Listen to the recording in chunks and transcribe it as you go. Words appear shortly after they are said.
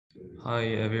Hi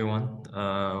everyone,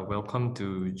 welcome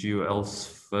to GUL's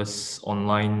first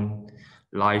online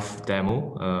live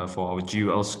demo for our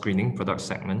GUL screening product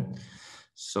segment.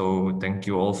 So thank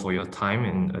you all for your time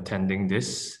in attending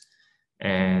this.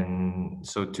 And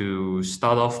so to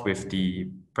start off with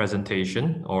the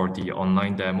presentation or the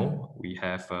online demo, we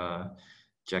have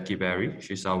Jackie Berry.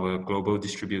 She's our Global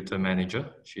Distributor Manager.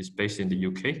 She's based in the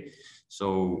UK.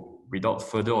 So without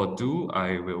further ado,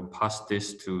 I will pass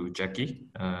this to Jackie.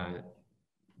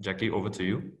 Jackie, over to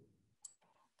you.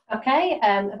 Okay,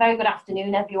 a very good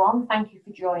afternoon, everyone. Thank you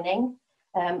for joining.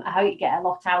 I hope you get a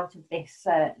lot out of this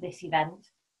event.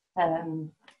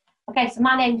 Okay, so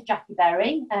my name is Jackie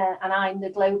Berry, and I'm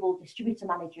the Global Distributor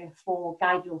Manager for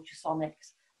Guided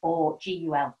Ultrasonics, or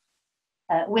GUL.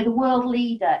 We're the world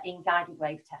leader in guided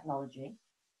wave technology.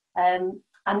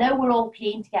 I know we're all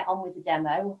keen to get on with the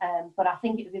demo, but I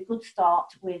think it would be a good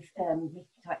start with me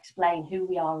to explain who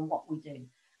we are and what we do.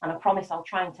 And I promise I'll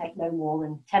try and take no more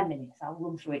than 10 minutes. I'll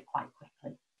run through it quite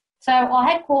quickly. So our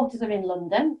headquarters are in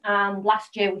London, and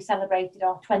last year we celebrated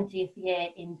our 20th year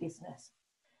in business.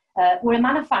 We're a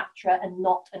manufacturer and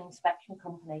not an inspection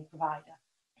company provider.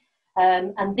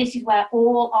 And this is where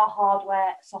all our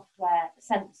hardware, software,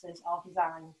 sensors are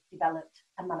designed, developed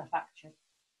and manufactured.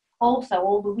 Also,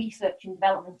 all the research and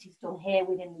development is done here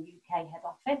within the UK head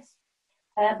office.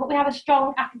 But we have a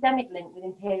strong academic link with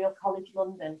Imperial College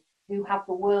London, who have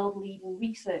the world-leading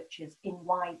researchers in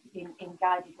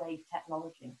guided wave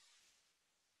technology.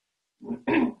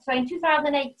 So in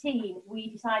 2018, we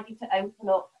decided to open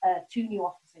up 2 new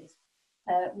offices,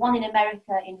 one in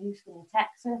America in Houston, in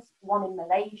Texas, one in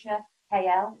Malaysia,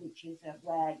 KL, which is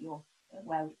where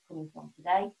we're coming from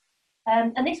today.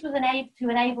 And this was to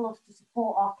enable us to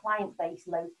support our client base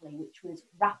locally, which was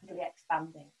rapidly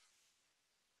expanding.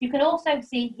 You can also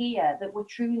see here that we're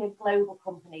truly a global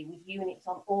company with units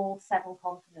on all 7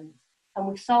 continents, and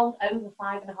we've sold over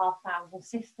 5,500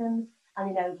 systems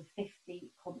and in over 50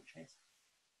 countries.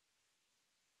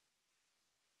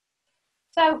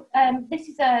 So this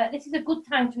is a good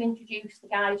time to introduce the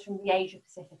guys from the Asia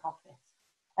Pacific office.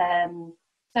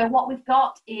 So what we've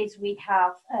got is we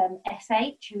have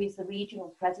SH, who is the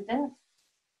regional president.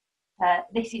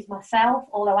 This is myself,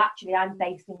 although actually I'm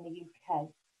based in the UK.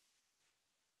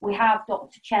 We have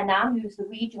Dr. Chen An, who's the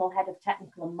regional head of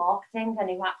technical and marketing, and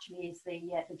who actually is the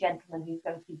gentleman who's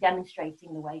going to be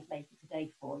demonstrating the wavemaker today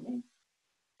for you.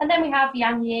 And then we have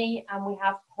Yan Yi and we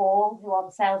have Paul, who are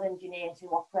the sales engineers who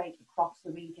operate across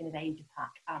the region of Asia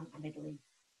Pac and the Middle East.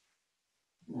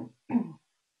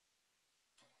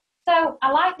 So I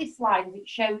like this slide as it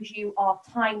shows you our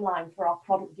timeline for our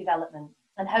product development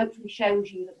and hopefully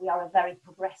shows you that we are a very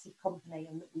progressive company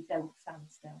and that we don't stand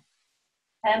still.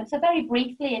 So very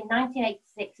briefly, in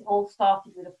 1986, it all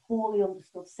started with a poorly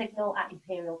understood signal at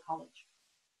Imperial College.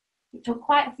 It took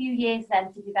quite a few years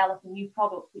then to develop a new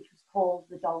product, which was called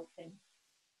the Dolphin,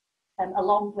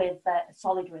 along with a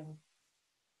solid ring.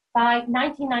 By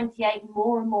 1998,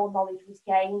 more and more knowledge was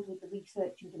gained with the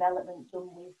research and development done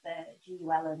with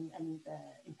GUL and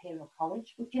Imperial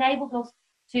College, which enabled us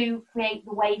to create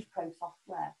the WavePro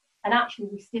software. And actually,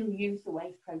 we still use the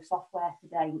WavePro software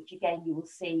today, which again, you will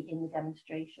see in the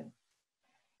demonstration.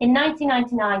 In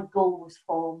 1999, GUL was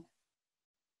formed.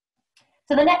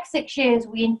 So the next 6 years,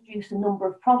 we introduced a number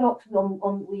of products.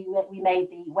 We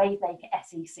made the Wavemaker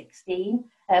SE16,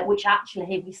 which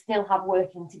actually we still have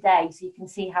working today. So you can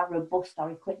see how robust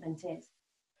our equipment is.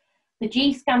 The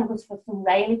G-Scan was for some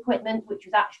rail equipment, which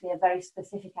was actually a very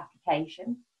specific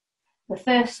application. The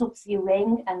first subsea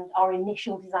ring and our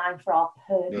initial design for our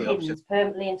PIMS,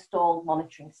 permanently installed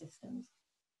monitoring systems.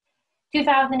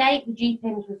 2008, the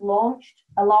G-PIMS was launched,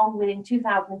 along with in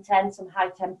 2010 some high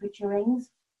temperature rings.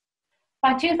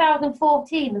 By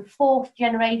 2014, the 4th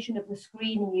generation of the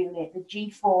screening unit, the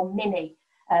G4 Mini,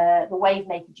 the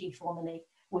Wavemaker G4 Mini,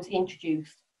 was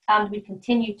introduced. And we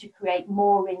continue to create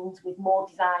more rings with more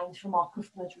designs from our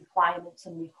customers' requirements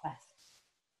and requests.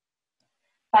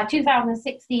 By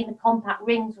 2016, the compact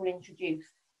rings were introduced,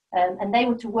 and they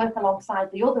were to work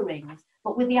alongside the other rings,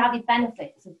 but with the added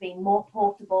benefits of being more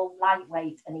portable,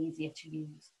 lightweight, and easier to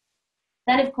use.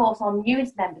 Then, of course, our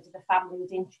newest member to the family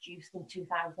was introduced in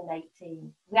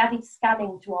 2018. We added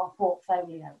scanning to our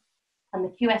portfolio, and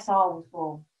the QSR was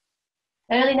born.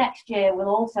 Early next year, we'll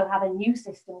also have a new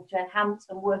system to enhance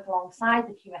and work alongside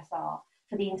the QSR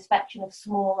for the inspection of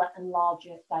smaller and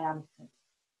larger diameters.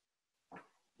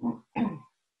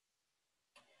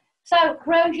 So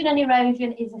corrosion and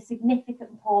erosion is a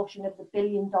significant portion of the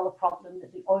billion-dollar problem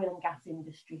that the oil and gas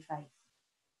industry face.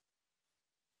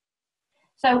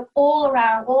 So all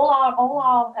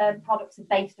our products are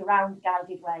based around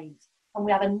guided waves. and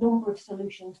we have a number of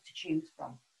solutions to choose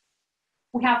from.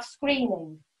 We have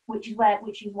screening, which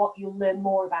is what you'll learn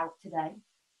more about today.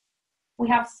 We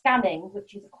have scanning,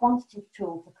 which is a quantitative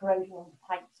tool for corrosion under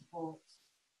pipe supports.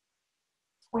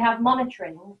 We have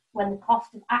monitoring, when the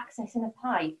cost of accessing a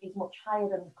pipe is much higher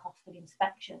than the cost of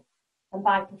inspection. And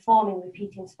by performing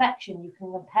repeat inspection, you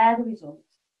can compare the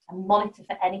results and monitor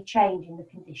for any change in the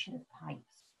condition of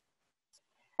pipes.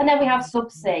 And then we have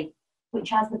subsea, which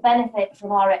has the benefit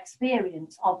from our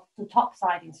experience of the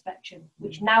topside inspection,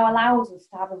 which now allows us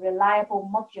to have a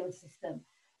reliable modular system,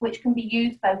 which can be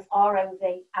used both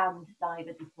ROV and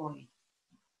diver deployed.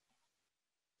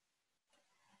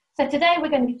 So today we're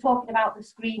going to be talking about the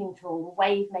screening tool, the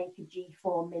WaveMaker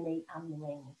G4 Mini and the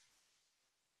rings.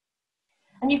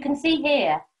 And you can see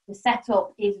here, the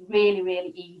setup is really, really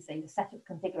easy, the setup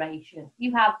configuration.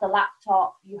 You have the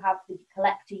laptop, you have the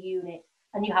collector unit,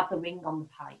 and you have the ring on the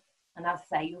pipe. And as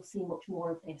I say, you'll see much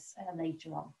more of this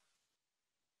later on.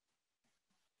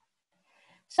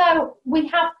 So we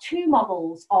have two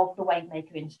models of the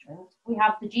WaveMaker instrument. We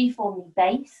have the G4 Mini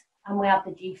Base and we have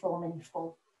the G4 Mini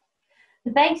Full.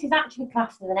 The Base is actually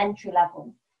classed as an entry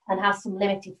level and has some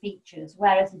limited features,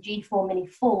 whereas the G4 Mini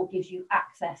Full gives you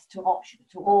access to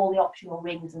all the optional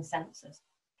rings and sensors.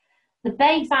 The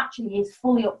Base actually is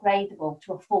fully upgradable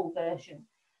to a full version,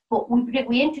 but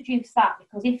we introduced that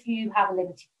because if you have a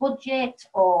limited budget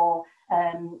or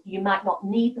you might not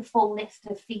need the full list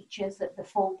of features that the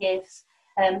Full gives,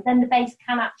 then the Base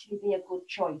can actually be a good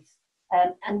choice.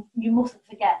 And you mustn't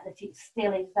forget that it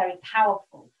still is very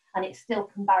powerful and it's still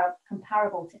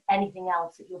comparable to anything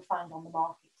else that you'll find on the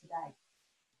market today.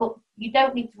 But you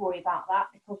don't need to worry about that,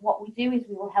 because what we do is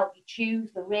we will help you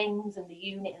choose the rings and the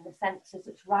unit and the sensors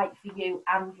that's right for you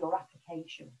and your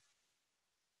application.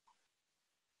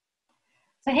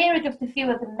 So here are just a few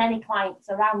of the many clients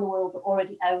around the world that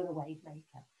already own a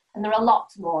WaveMaker. And there are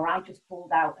lots more. I just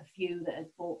pulled out a few that had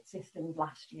bought systems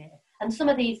last year. And some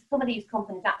of these companies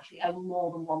actually own more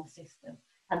than one system.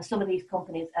 And some of these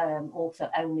companies also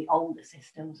own the older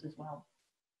systems as well.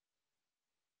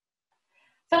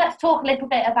 So let's talk a little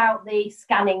bit about the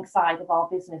scanning side of our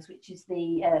business, which is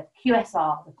the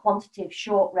QSR, the quantitative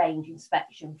short range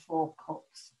inspection for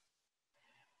cups.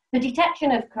 The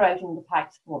detection of corrosion in the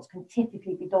pipe supports can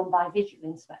typically be done by visual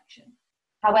inspection.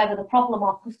 However, the problem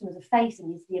our customers are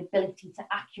facing is the ability to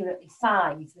accurately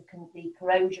size the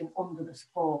corrosion under the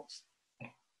supports.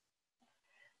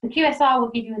 The QSR will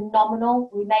give you a nominal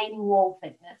remaining wall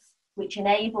thickness, which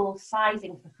enables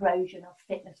sizing for corrosion or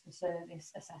fitness for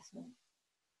service assessment.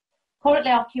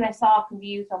 Currently, our QSR can be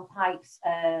used on pipes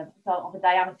of a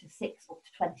diameter 6 up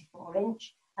to 24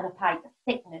 inch and a pipe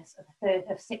thickness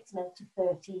of 6 mil to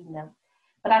 13 mil.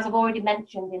 But as I've already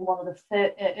mentioned in one of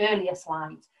the earlier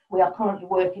slides, we are currently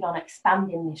working on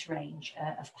expanding this range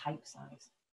of pipe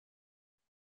size.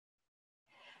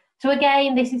 So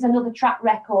again, this is another track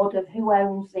record of who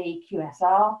owns the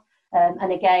QSR.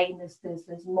 And again,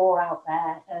 there's more out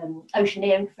there.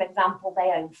 Oceaneering, for example,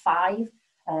 they own 5.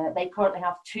 They currently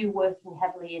have 2 working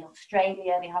heavily in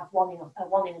Australia. They have one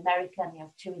in America, and they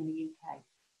have 2 in the UK.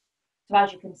 So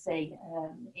as you can see,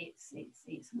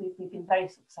 we've been very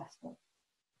successful.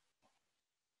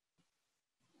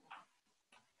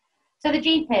 So the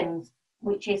GPIMS,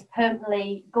 which is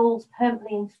GUL's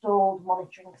permanently installed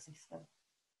monitoring system.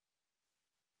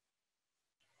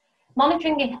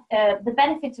 Monitoring, the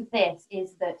benefit of this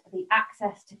is that the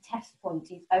access to test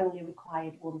points is only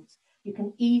required once. You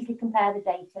can easily compare the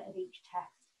data of each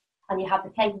test, and you have the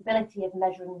capability of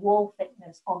measuring wall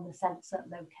thickness on the sensor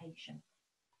location.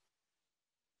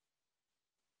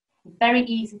 It's very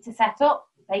easy to set up.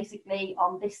 Basically,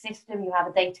 on this system, you have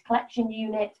a data collection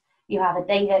unit, you have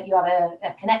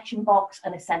a connection box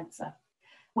and a sensor.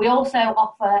 We also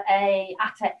offer a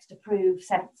ATEX approved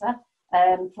sensor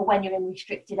for when you're in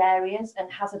restricted areas and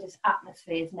hazardous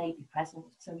atmospheres may be present,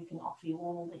 so we can offer you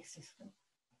all this system.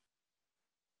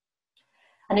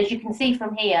 And as you can see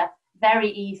from here, very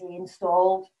easily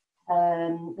installed.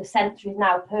 The sensor is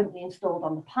now permanently installed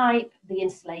on the pipe. The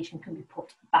installation can be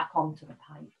put back onto the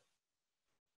pipe.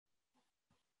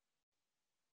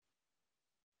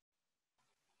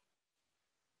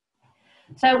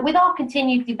 So with our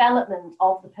continued development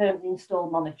of the permanently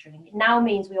installed monitoring, it now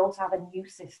means we also have a new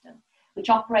system which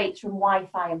operates from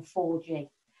Wi-Fi and 4G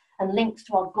and links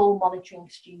to our GUL Monitoring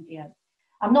Studio.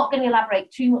 I'm not going to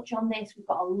elaborate too much on this. We've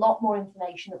got a lot more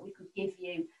information that we could give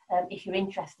you. If you're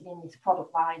interested in this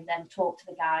product line, then talk to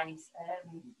the guys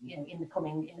in the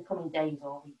coming days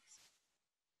or weeks.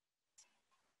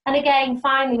 And again,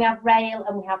 finally, we have rail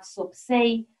and we have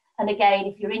subsea. And again,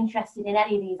 if you're interested in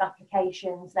any of these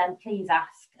applications, then please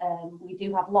ask. We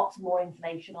do have lots more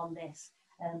information on this.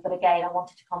 But again, I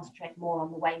wanted to concentrate more on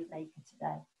the WaveMaker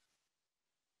today.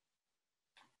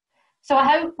 So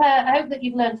I hope that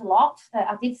you've learned a lot.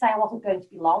 I did say I wasn't going to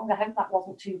be long. I hope that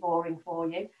wasn't too boring for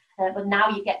you. But now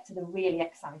you get to the really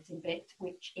exciting bit,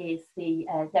 which is the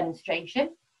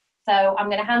demonstration. So I'm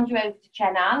going to hand you over to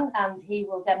Chen An, and he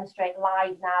will demonstrate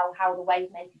live now how the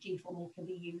WaveMaker G4 Mini can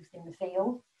be used in the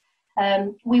field.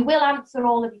 We will answer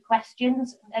all of your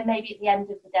questions, maybe at the end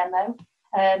of the demo.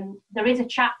 There is a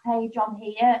chat page on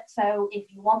here, so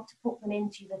if you want to put them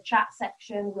into the chat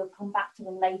section, we'll come back to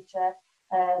them later.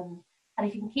 And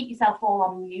if you can keep yourself all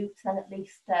on mute, then at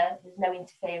least there's no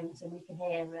interference and we can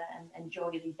hear and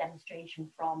enjoy the demonstration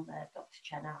from Dr.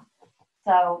 Chen An.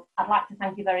 So I'd like to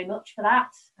thank you very much for that,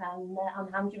 and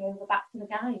I'll hand you over back to the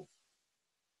guys.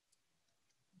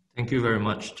 Thank you very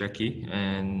much, Jackie.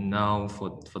 And now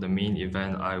for the main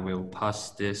event, I will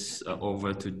pass this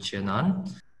over to Chen An.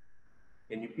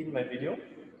 Can you pin my video?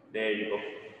 There you go.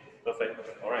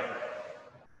 Perfect. All right.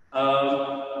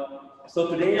 So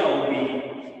today I will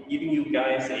be giving you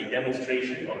guys a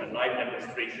demonstration or a live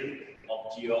demonstration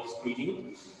of GUL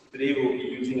screening. Today we'll be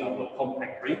using our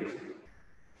compact ring,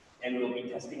 and we'll be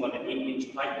testing on an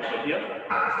 8-inch pipe over here.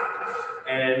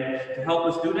 And to help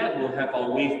us do that, we'll have our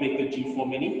WaveMaker G4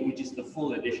 Mini, which is the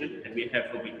full edition that we have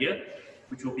over here,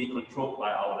 which will be controlled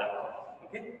by our laptop.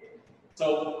 Okay?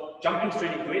 So jumping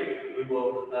straight into it, we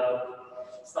will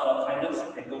start our timers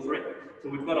and go for it. So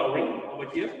we've got our ring over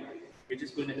here. We're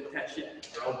just going to attach it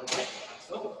around the pipe,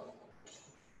 so.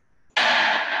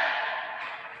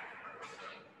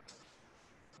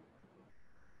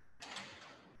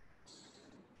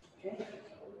 Okay.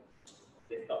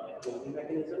 Lift up the holding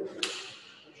mechanism.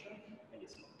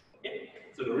 Okay.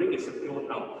 So the ring is secure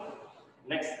now.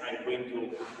 Next, I'm going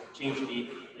to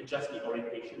adjust the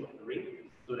orientation of the ring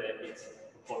so that it's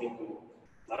according to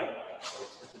line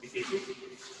specifications.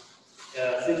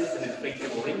 Since it's an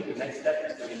inflatable ring, the next step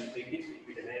is to inflate it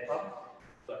with an air pump.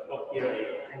 So I've got here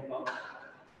a hand pump.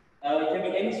 It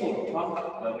can be any sort of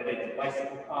pump, whether it's a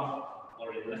bicycle pump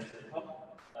or an electric pump.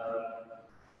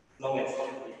 As long as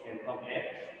it can pump air,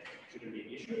 shouldn't be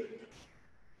an issue.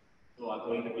 So I'm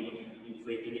going to be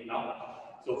inflating it now.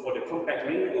 So for the compact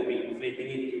ring, we'll be inflating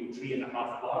it to 3.5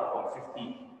 bar or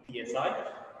 50 psi.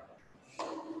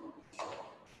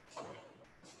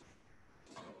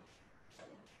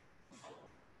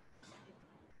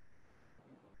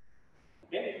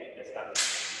 Okay, that's done.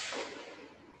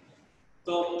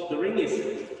 So the ring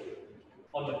is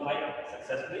on the pipe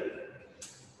successfully.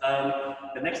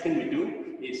 The next thing we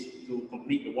do is to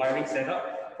complete the wiring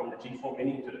setup from the G4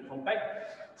 Mini to the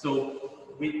compact. So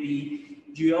with the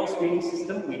GUL screening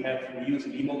system, we use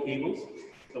LEMO cables,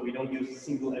 so we don't use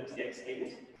single MCX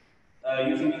cables.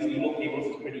 Using these LEMO cables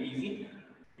is pretty easy.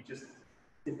 You just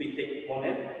simply take one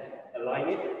end, align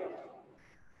it,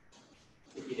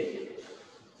 take it in,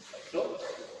 like so,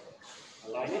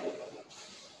 align it,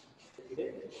 take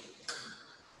it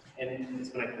in, and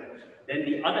disconnect it. Then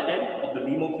the other end of the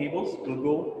LEMO cables will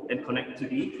go and connect to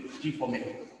the G4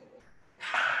 Mini.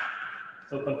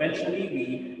 So conventionally,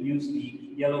 we use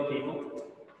the yellow cable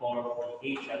for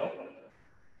the A channel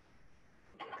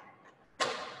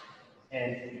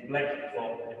and the black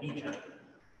for the B channel.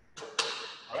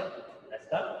 Alright, that's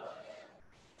done.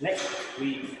 Next,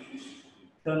 we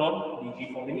turn on the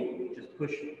G4 Mini, just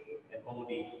push and hold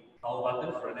the power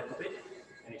button for a little bit,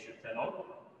 and it should turn on.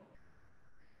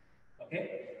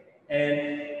 Okay,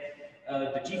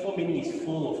 and the G4 Mini is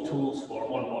full of tools for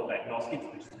onboard diagnostics,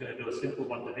 which is going to do a simple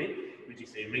one today, which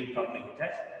is a ring coupling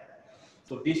test.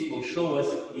 So this will show us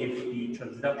if the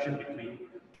transduction between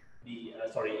the,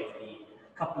 if the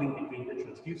coupling between the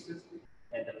transducers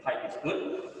and the pipe is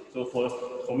good. So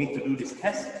for me to do this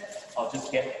test, I'll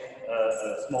just get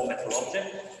a small metal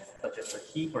object, such as a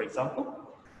key, for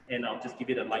example, and I'll just give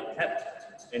it a light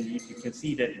tap. And if you can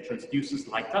see that the transducers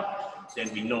light up,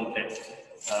 then we know that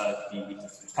the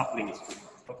coupling is good.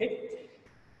 Okay.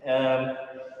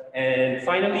 And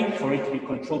finally, for it to be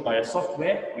controlled by a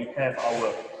software, we have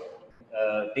our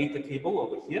data cable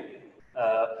over here,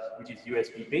 which is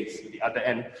USB based. The other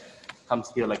end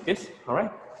comes here like this. All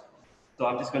right. So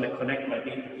I'm just going to connect my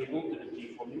data cable to the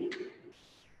G4 Mini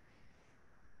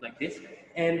like this,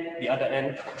 and the other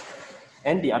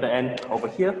end over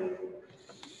here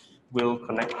will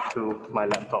connect to my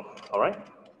laptop. All right,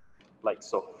 like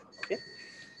so. Okay,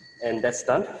 and that's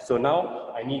done. So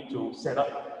now I need to set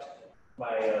up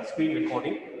my screen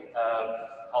recording.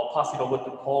 I'll pass it over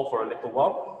to Paul for a little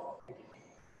while.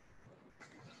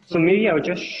 So maybe I'll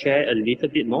just share a little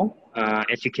bit more.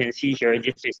 As you can see here,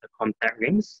 this is the compact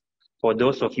rings. for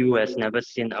those of you who has never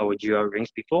seen our GUL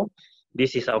rings before,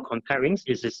 this is our compact rings.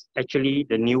 This is actually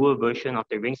the newer version of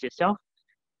the rings itself.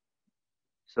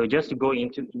 So just to go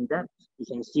into in-depth, you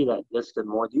can see that there's the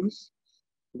modules.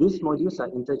 These modules are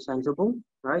interchangeable,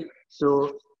 right?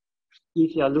 So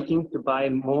if you are looking to buy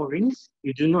more rings,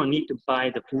 you do not need to buy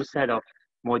the full set of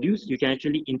modules. You can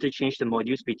actually interchange the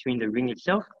modules between the ring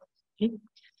itself. Okay.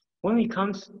 When it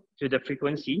comes to the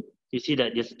frequency, you see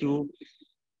that there's two,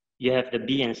 you have the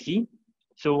B and C.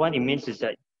 So what it means is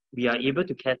that we are able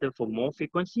to cater for more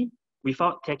frequency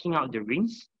without taking out the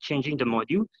rings, changing the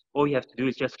module. All you have to do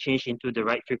is just change into the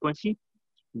right frequency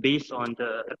based on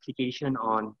the application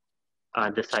on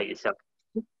the site itself.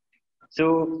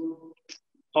 So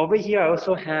over here, I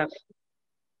also have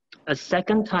a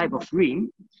second type of ring.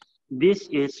 This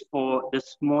is for the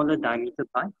smaller diameter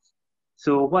pipes.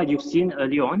 So what you've seen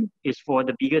early on is for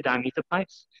the bigger diameter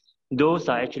pipes. Those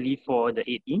are actually for the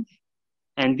 8-inch.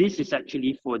 And this is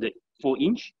actually for the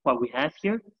 4-inch. What we have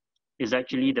here is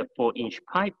actually the 4-inch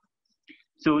pipe.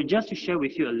 So just to share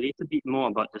with you a little bit more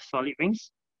about the solid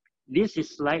rings, this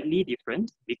is slightly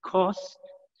different because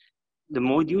the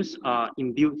modules are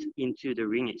inbuilt into the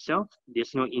ring itself.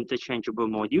 There's no interchangeable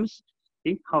modules.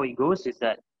 Okay? How it goes is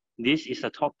that this is the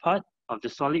top part of the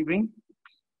solid ring,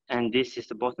 and this is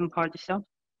the bottom part itself.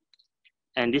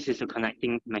 And this is the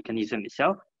connecting mechanism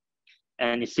itself.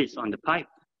 And it sits on the pipe.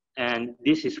 And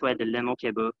this is where the Lemo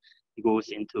cable goes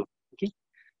into. Okay.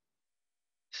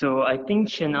 So I think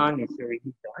Shenan is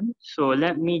already done. So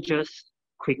let me just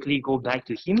quickly go back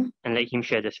to him and let him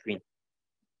share the screen.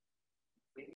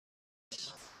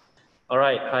 All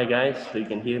right, hi guys, so you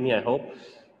can hear me, I hope.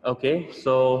 Okay,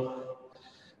 so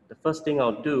the first thing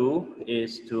I'll do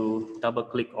is to double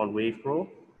click on WavePro.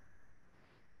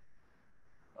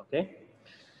 Okay.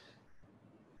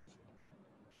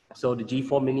 So the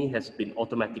G4 Mini has been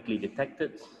automatically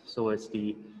detected. So it's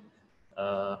the,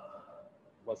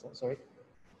 what's that, sorry?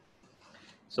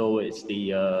 So it's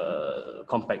the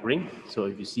compact ring. So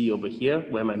if you see over here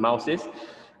where my mouse is,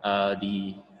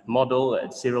 the model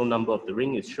and serial number of the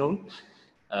ring is shown.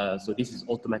 So this is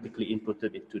automatically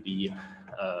inputted into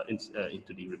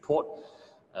the report.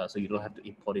 So you don't have to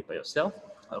import it by yourself.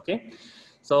 Okay.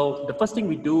 So the first thing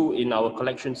we do in our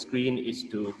collection screen is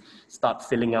to start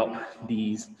filling out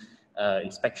these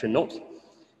inspection notes.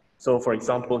 So for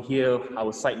example, here,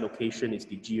 our site location is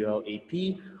the GUL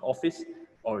AP office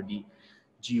or the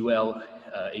GUL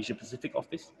Asia Pacific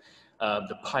office.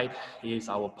 The pipe is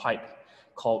our pipe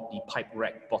called the pipe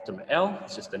rack bottom L.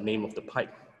 It's just the name of the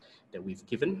pipe that we've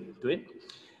given to it.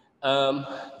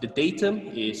 The datum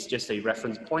is just a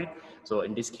reference point. So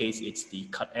in this case, it's the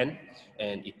cut end,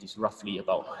 and it is roughly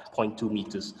about 0.2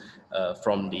 meters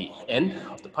from the end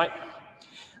of the pipe.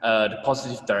 The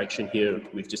positive direction here,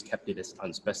 we've just kept it as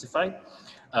unspecified.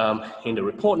 In the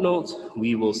report notes,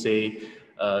 we will say,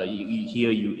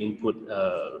 here you input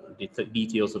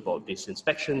details about this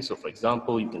inspection. So for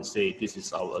example, you can say this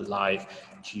is our live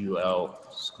GUL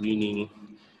screening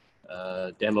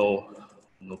demo,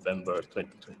 November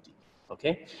 2020.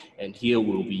 Okay, and here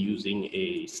we'll be using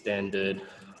a standard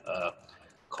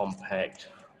compact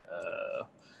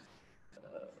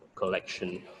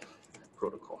collection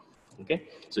protocol. Okay,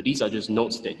 so these are just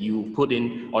notes that you put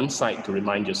in on site to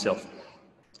remind yourself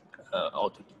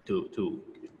or to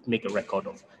make a record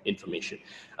of information.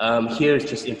 Here is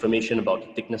just information about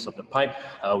the thickness of the pipe.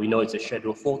 We know it's a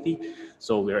schedule 40,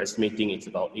 so we're estimating it's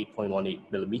about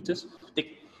 8.18 millimeters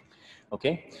thick.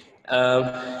 Okay,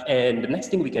 and the next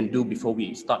thing we can do before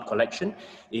we start collection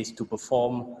is to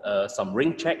perform some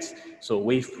ring checks. So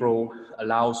WavePro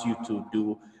allows you to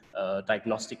do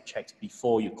diagnostic checks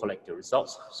before you collect your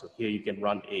results. So here you can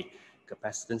run a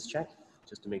capacitance check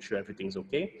just to make sure everything's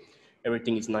okay.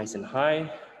 Everything is nice and high.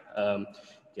 You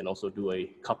can also do a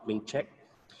coupling check.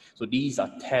 So these are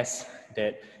tests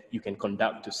that you can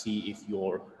conduct to see if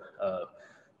your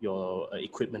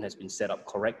equipment has been set up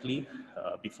correctly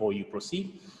before you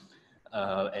proceed.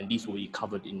 And these will be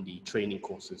covered in the training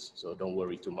courses, so don't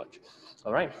worry too much.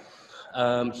 All right.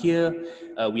 Here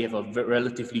we have a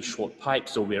relatively short pipe,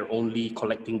 so we're only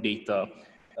collecting data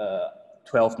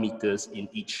 12 meters in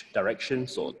each direction,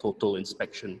 so total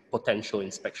inspection, potential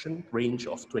inspection range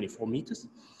of 24 meters.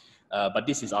 But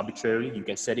this is arbitrary. You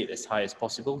can set it as high as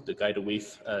possible. The guided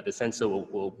wave, the sensor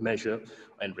will measure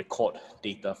and record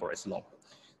data for as long.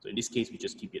 So in this case, we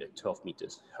just keep it at 12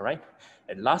 meters, all right?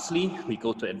 And lastly, we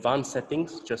go to advanced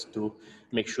settings just to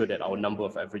make sure that our number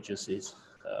of averages is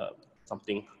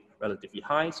something relatively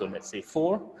high. So let's say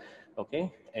 4,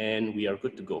 okay? And we are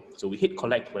good to go. So we hit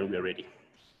collect when we're ready.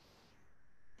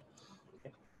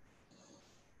 Okay.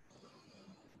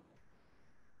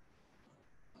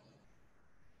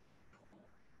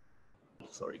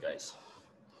 sorry guys.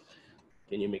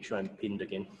 Can you make sure I'm pinned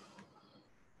again?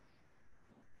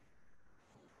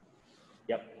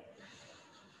 Yep.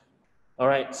 All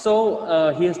right,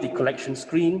 so here's the collection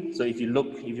screen. So if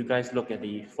you guys look at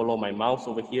follow my mouse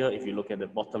over here, if you look at the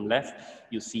bottom left,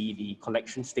 you see the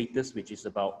collection status, which is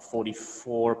about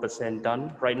 44%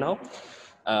 done right now.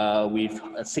 We've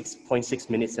 6.6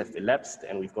 minutes have elapsed,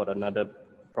 and we've got another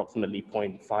approximately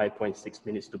 0.6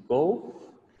 minutes to go.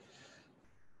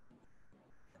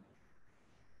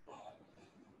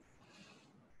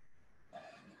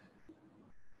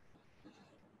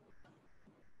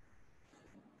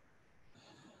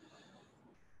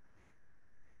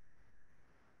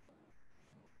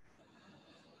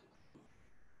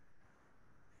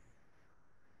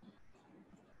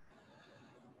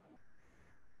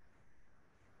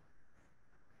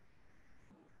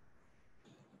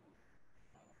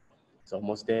 It's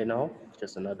almost there now,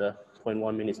 just another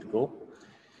 0.1 minutes to go.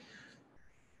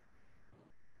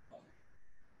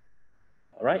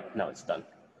 All right, now it's done.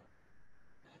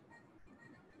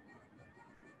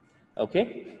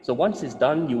 Okay, so once it's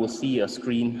done, you will see a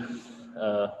screen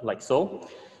like so.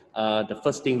 The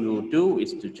first thing we will do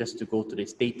is to go to the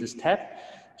status tab,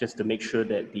 just to make sure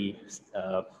that the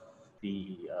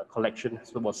collection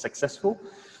was successful.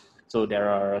 So there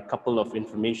are a couple of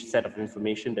set of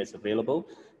information that's available,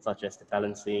 such as the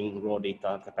balancing, raw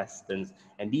data, capacitance,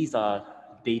 and these are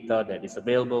data that is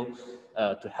available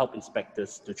to help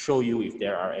inspectors to show you if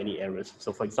there are any errors.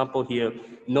 So for example here,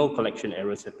 no collection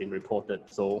errors have been reported,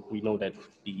 so we know that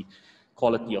the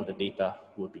quality of the data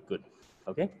will be good,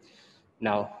 okay?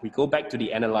 Now we go back to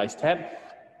the Analyze tab.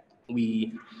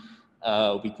 We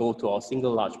go to our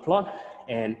single large plot,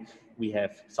 and we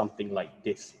have something like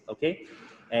this, okay?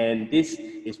 And this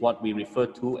is what we refer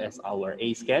to as our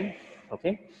A scan,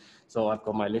 okay? So I've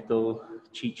got my little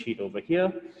cheat sheet over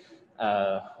here,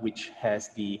 which has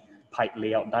the pipe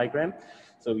layout diagram.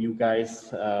 So you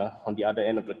guys on the other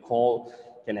end of the call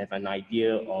can have an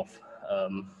idea of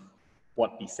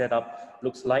what the setup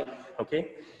looks like,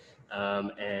 okay?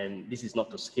 And this is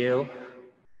not to scale.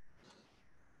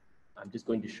 I'm just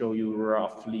going to show you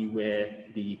roughly where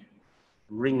the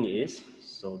ring is.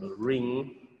 So the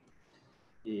ring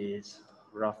is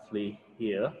roughly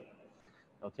here,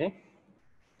 okay?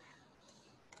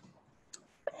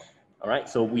 All right,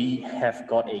 so we have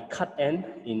got a cut end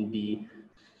in the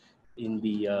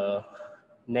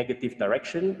negative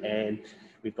direction, and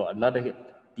we've got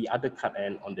the other cut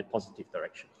end on the positive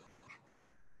direction.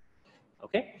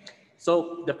 Okay,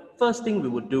 so the first thing we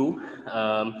would do,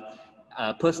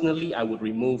 personally, I would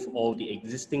remove all the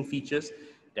existing features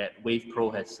that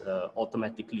WavePro has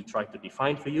automatically tried to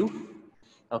define for you.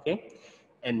 Okay,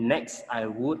 and next I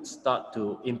would start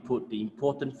to input the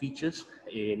important features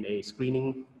in a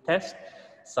screening test,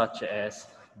 such as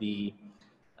the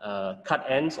cut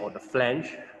ends or the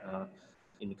flange.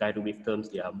 In the guided wave terms,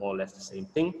 they are more or less the same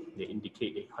thing. They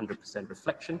indicate a 100%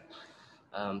 reflection.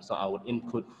 So I would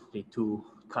input the two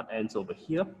cut ends over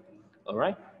here, all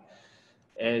right?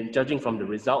 And judging from the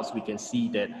results, we can see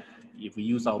that if we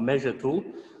use our measure tool,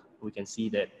 we can see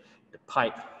that the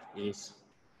pipe is,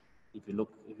 if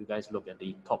you guys look at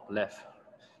the top left,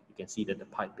 you can see that the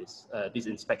pipe is, this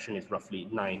inspection is roughly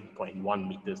 9.1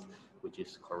 meters, which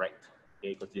is correct,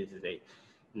 okay, because this is a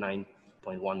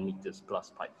 9.1 meters plus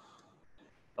pipe,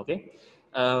 okay?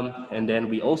 And then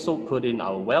we also put in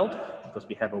our weld, because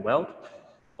we have a weld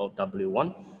of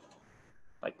W1,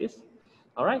 like this,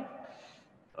 all right?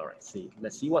 All right,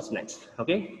 let's see what's next,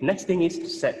 okay? Next thing is to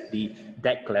set the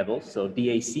deck level, so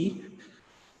DAC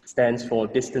stands for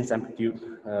distance amplitude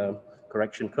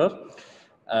correction curve.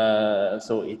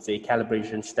 So it's a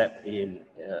calibration step in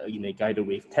a guided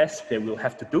wave test that we'll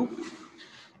have to do.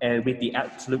 And with the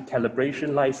absolute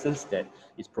calibration license that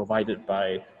is provided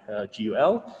by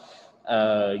GUL,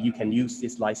 you can use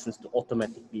this license to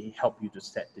automatically help you to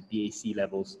set the DAC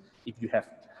levels if you have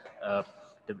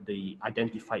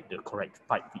identified the correct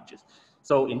pipe features.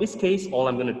 So in this case, all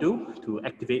I'm going to do to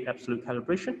activate absolute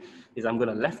calibration is I'm going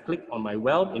to left click on my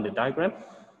weld in the diagram,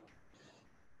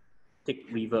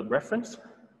 take reverb reference.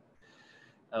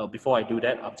 Before I do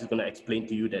that, I'm just going to explain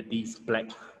to you that these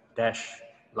black dash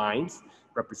lines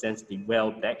represents the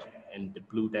weld deck, and the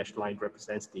blue dash line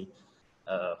represents the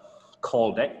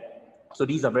call deck. So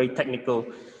these are very technical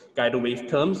guided wave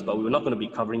terms, but we're not going to be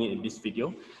covering it in this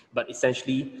video. But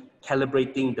essentially,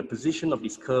 calibrating the position of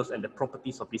these curves and the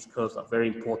properties of these curves are very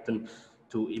important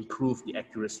to improve the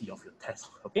accuracy of your test,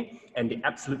 okay? And the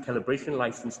absolute calibration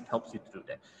license helps you to do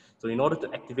that. So in order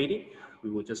to activate it, we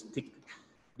will just tick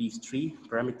these three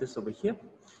parameters over here,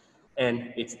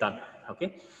 and it's done,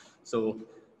 okay? So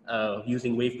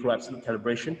using wave pro absolute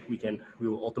calibration, we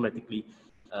will automatically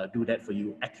do that for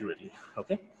you accurately.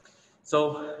 Okay.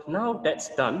 So now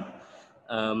that's done.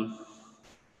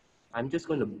 I'm just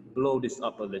going to blow this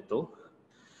up a little.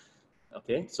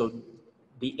 Okay, so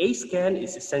the A scan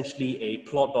is essentially a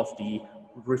plot of the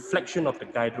reflection of the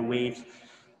guided waves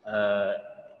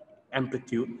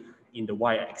amplitude in the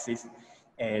y-axis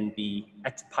and the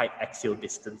pipe axial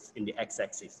distance in the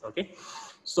x-axis. Okay,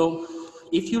 so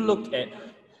if you look at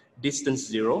distance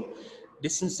zero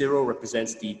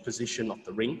represents the position of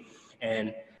the ring,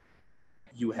 and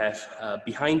you have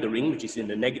behind the ring, which is in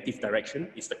the negative direction,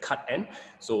 is the cut end.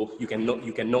 So you can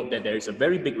note that there is a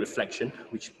very big reflection,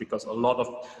 which because a lot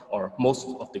of or most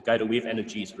of the guided wave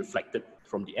energy is reflected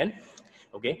from the end.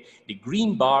 Okay, the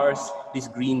green bars, this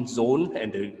green zone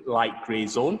and the light gray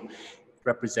zone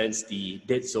represents the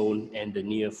dead zone and the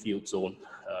near field zone,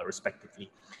 respectively.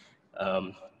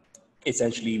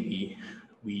 Essentially,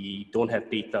 we don't have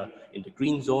data in the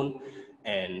green zone,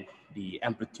 and the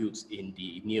amplitudes in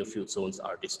the near field zones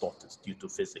are distorted due to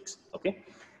physics. Okay,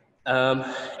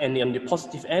 and on the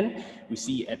positive end, we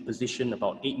see at position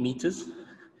about 8 meters.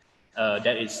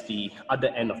 That is the other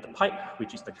end of the pipe,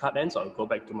 which is the cut end. So I'll go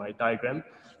back to my diagram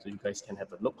so you guys can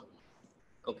have a look.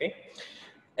 Okay,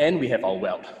 and we have our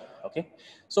weld. Okay,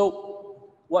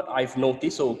 so what I've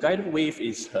noticed, so guided wave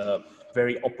is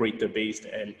very operator based,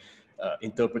 and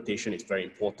interpretation is very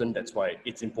important. That's why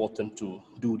it's important to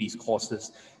do these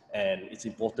courses, and it's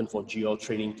important for GUL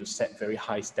training to set very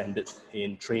high standards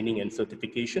in training and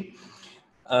certification,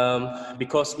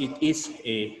 because it is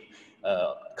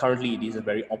currently it is a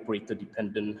very operator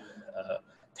dependent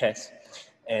test.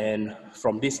 And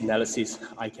from this analysis,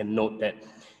 I can note that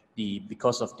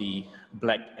because of the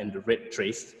black and the red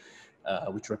trace,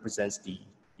 which represents the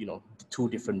two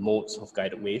different modes of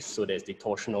guided waves. So there's the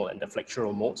torsional and the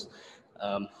flexural modes.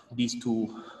 These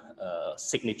two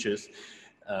signatures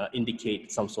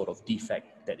indicate some sort of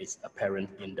defect that is apparent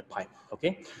in the pipe.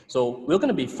 Okay, so we're going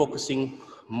to be focusing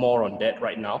more on that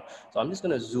right now. So I'm just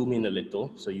going to zoom in a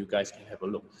little so you guys can have a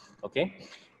look. Okay,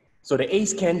 so the A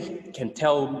scan can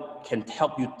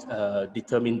help you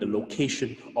determine the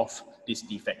location of this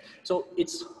defect. So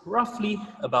it's roughly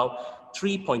about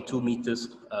 3.2 meters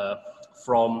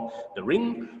from the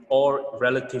ring, or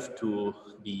relative to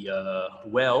the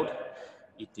weld,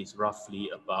 it is roughly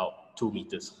about 2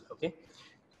 meters. Okay,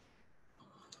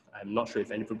 I'm not sure if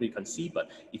anybody can see,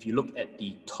 but if you look at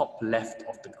the top left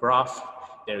of the graph,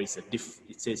 there is a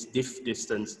it says diff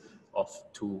distance of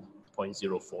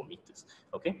 2.04 meters.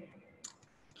 Okay.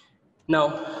 Now,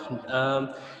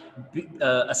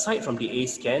 aside from the A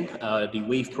scan, the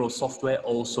WavePro software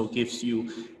also gives you,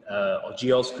 or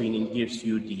GUL Screening gives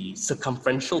you the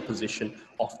circumferential position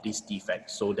of this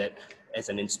defect, so that as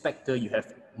an inspector, you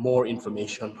have more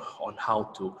information on how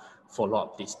to follow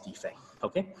up this defect.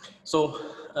 Okay, so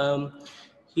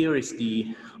here is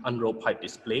the unrolled pipe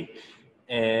display,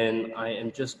 and I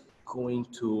am just going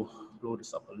to blow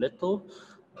this up a little.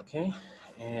 Okay,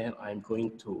 and I'm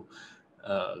going to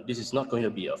this is not going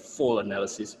to be a full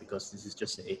analysis because this is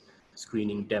just a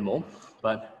screening demo,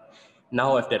 but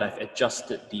now that I've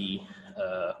adjusted the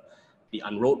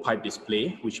unrolled pipe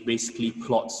display, which basically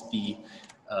plots the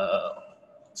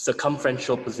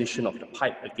circumferential position of the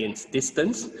pipe against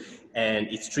distance, and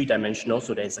it's three-dimensional,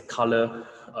 so there's a color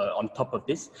on top of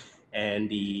this, and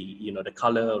the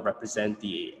color represent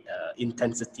the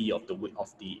intensity of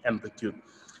the amplitude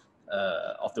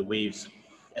of the waves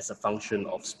as a function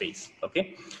of space.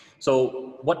 Okay,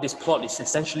 so what this plot is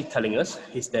essentially telling us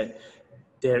is that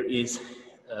there is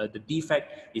the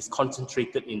defect is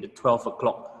concentrated in the 12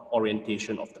 o'clock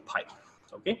orientation of the pipe.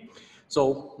 Okay,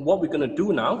 so what we're going to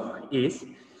do now is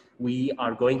we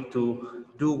are going to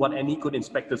do what any good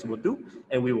inspectors will do,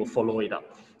 and we will follow it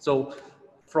up. So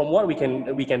from what we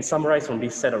can summarize from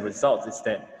this set of results is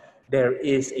that there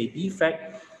is a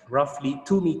defect roughly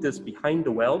 2 meters behind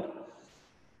the weld.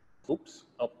 Oops,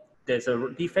 oh, there's a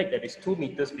defect that is 2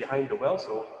 meters behind the well,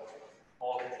 so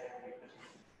all this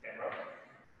camera.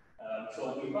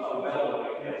 So we've got a well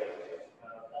over here.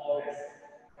 All this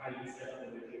kindly set up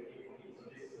in the video for me. So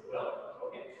this is the well,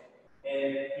 okay?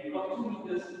 And we've got 2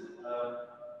 meters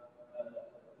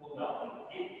pulled out on the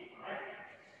tape, right?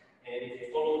 And if you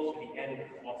follow to the end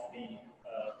of the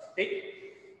tape,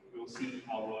 we'll see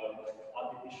our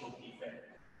artificial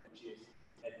defect, which is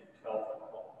at the 12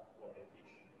 o'clock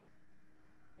orientation.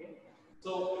 Okay.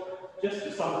 So just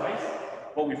to summarize,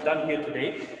 what we've done here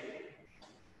today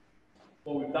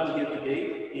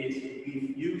is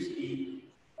we've used the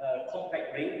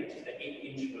compact ring, which is the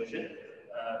 8-inch version,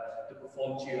 to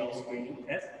perform GUL screening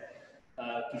test.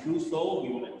 To do so, we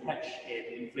will attach an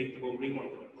inflatable ring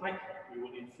onto the pipe. We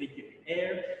will inflate it with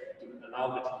air to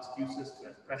allow the transducers to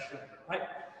have pressure in the pipe.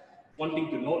 One thing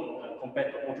to note,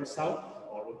 compared to ultrasound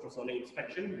or ultrasonic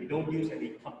inspection, we don't use any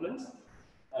couplants.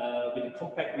 With the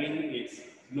compact ring, it's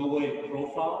lower in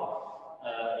profile,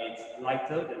 it's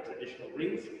lighter than traditional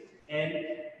rings, and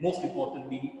most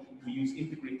importantly, we use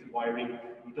integrated wiring.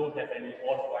 We don't have any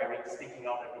odd wiring sticking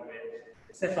out everywhere.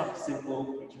 The setup is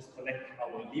simple. We just connect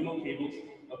our LEMO cables.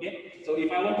 Okay, so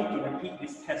if I wanted to repeat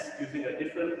this test using a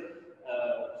different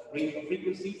range of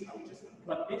frequencies, I would just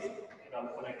unplug this and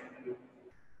I'll connect it to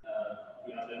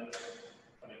the other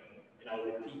connector, and I'll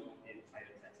repeat the entire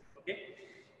test. Okay,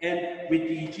 and with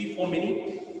the G4 Mini,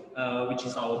 which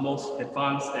is our most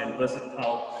advanced and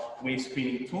versatile wave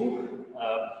screening tool,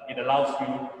 it allows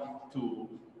you to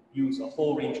use a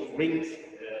whole range of rings,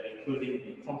 including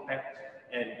the compact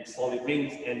and the solid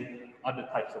rings and other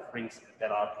types of rings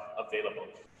that are available.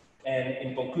 And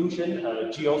in conclusion,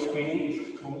 GUL screening is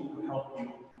a tool to help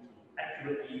you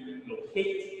accurately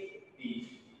locate the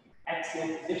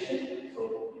axial position,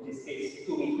 so in this case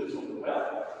 2 meters from the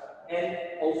well, and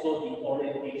also the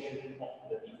orientation of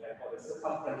the defect or the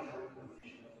circumferential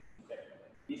position of the defect.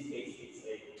 In this case, it's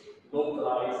a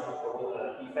localized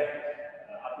defect,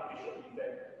 artificial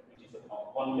defect, which is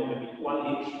about 1 inch by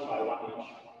 1 inch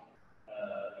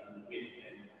in width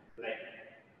and length,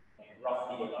 and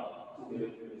roughly about 2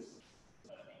 millimeters.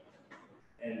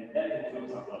 And that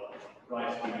concludes our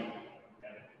dry screening.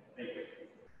 Thank you.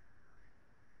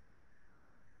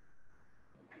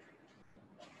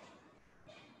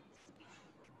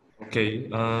 Okay,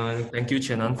 thank you,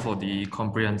 Chenan, for the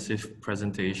comprehensive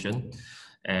presentation.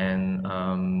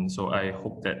 And so I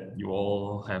hope that you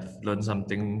all have learned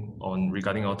something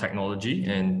regarding our technology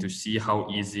and to see how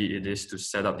easy it is to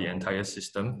set up the entire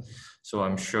system. So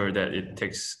I'm sure that it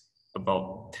takes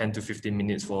about 10 to 15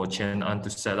 minutes for Chenan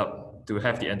to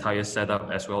have the entire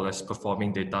setup, as well as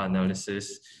performing data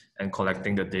analysis and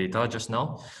collecting the data just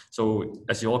now. So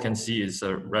as you all can see, it's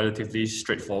a relatively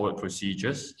straightforward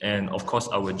procedures. And of course,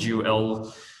 our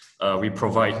GUL, we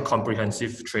provide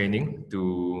comprehensive training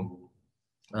to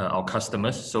our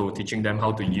customers. So teaching them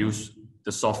how to use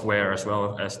the software as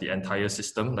well as the entire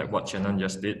system, like what Chenan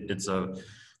just did. It's a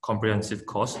comprehensive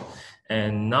course.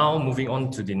 And now moving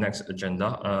on to the next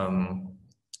agenda,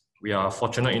 we are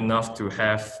fortunate enough to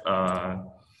have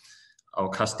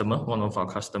one of our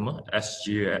customer,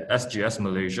 SGS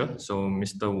Malaysia. So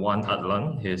Mr. Wan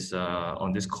Adlan is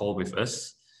on this call with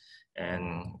us,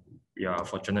 and we are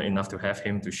fortunate enough to have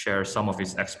him to share some of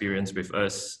his experience with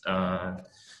us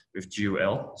with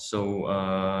GUL. So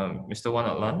Mr. Wan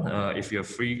Adlan, if you're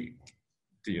free,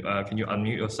 can you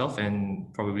unmute yourself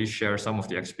and probably share some of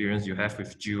the experience you have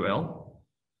with GUL?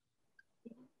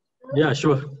 Yeah,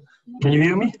 sure. Can you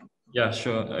hear me? Yeah,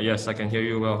 sure. Yes, I can hear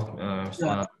you well, Mr.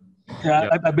 Wan. Yeah,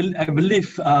 I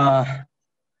believe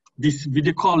this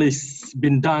video call is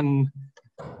been done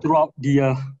throughout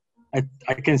the,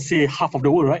 I can say half of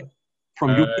the world, right?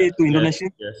 From UK to Indonesia?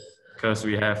 Yes, because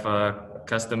we have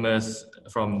customers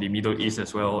from the Middle East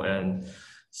as well, and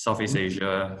Southeast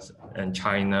Asia and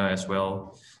China as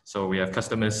well. So we have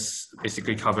customers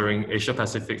basically covering Asia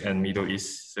Pacific and Middle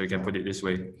East, so you can put it this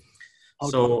way. Okay.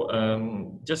 So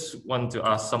just want to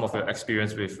ask some of your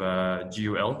experience with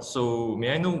GUL. So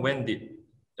may I know when did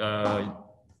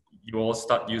you all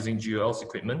start using GUL's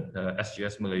equipment,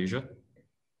 SGS Malaysia?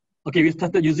 Okay, we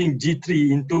started using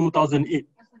G3 in 2008.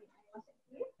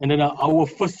 And then our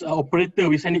first operator,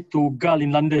 we sent it to GUL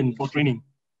in London for training.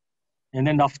 And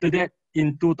then after that,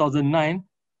 in 2009,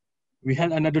 we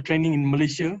had another training in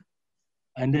Malaysia.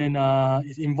 And then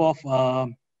it involved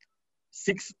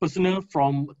 6 personnel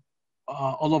from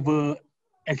all over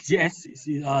SGS,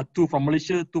 2 from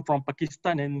Malaysia, 2 from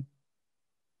Pakistan, and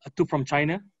 2 from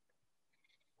China.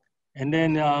 And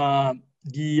then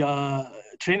the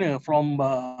trainer from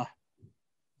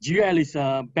GUL is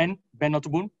Ben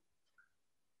Otobun.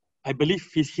 I believe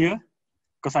he's here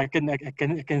because I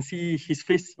can see his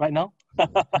face right now.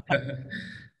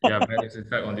 Yeah, Ben is in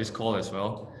fact on this call as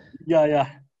well. Yeah.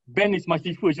 Ben is my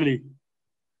sifu actually.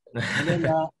 And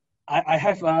then I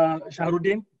have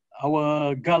Shahruddin,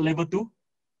 our GUL level 2.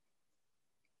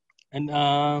 And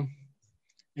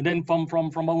then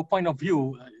from our point of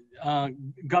view,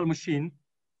 GUL machine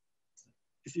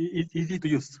is easy to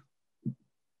use,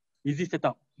 easy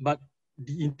setup, but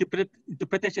the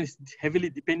interpretation is heavily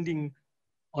depending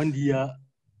on the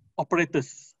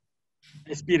operator's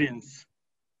experience.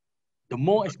 The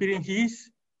more experienced he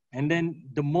is, and then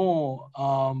the more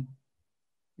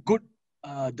good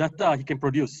data he can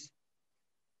produce.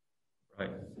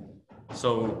 Right.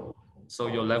 So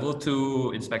your level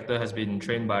 2 inspector has been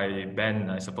trained by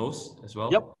Ben, I suppose, as well?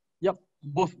 Yep.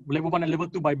 both level 1 and level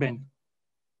 2 by band.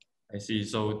 I see.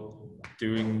 So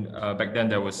during back then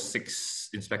there was 6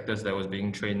 inspectors that was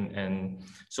being trained, and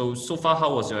so far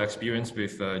how was your experience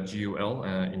with GUL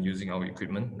in using our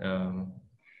equipment?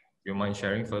 Do you mind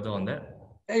sharing further on that?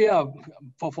 Yeah,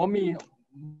 for me,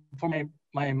 for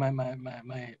my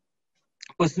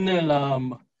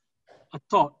personal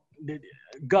thought, that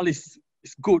GUL is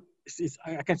good.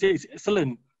 I can say it's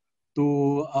excellent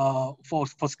to for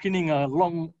screening a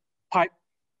long pipe,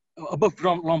 above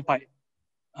ground long pipe.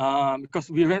 Because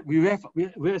we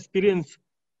experienced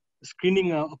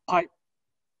screening a pipe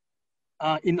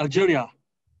in Algeria.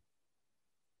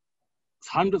 It's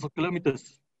hundreds of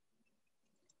kilometers.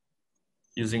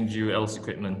 Using GUL's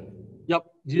equipment? Yep.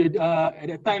 At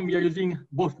that time, we are using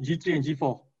both G3 and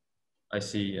G4. I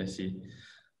see.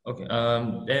 Okay.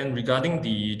 And regarding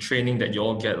the training that you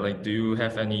all get, like, do you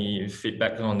have any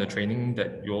feedback on the training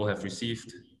that you all have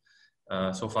received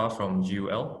so far from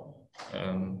GUL?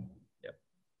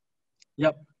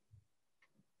 Yep.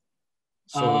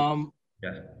 So,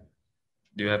 yeah.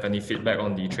 Do you have any feedback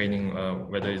on the training?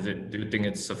 Do you think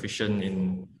it's sufficient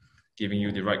in giving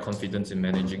you the right confidence in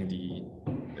managing the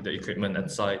equipment at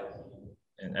site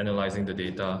and analyzing the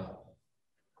data?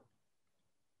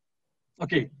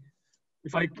 Okay.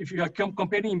 If you are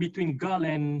comparing between GUL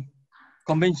and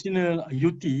conventional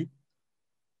UT,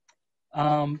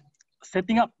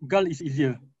 setting up GUL is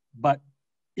easier, but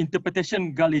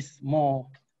interpretation GUL is more,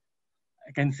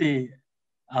 I can say,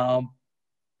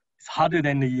 it's harder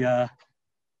than the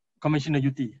conventional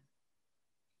UT.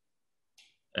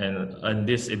 And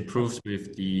this improves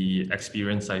with the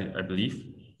experience, I believe.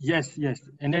 Yes.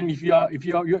 And then if you are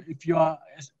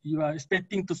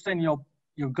expecting to send your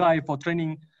guy for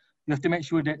training, you have to make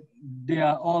sure that they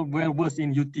are all well versed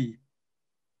in UT.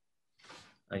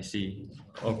 I see.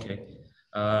 Okay.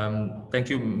 Thank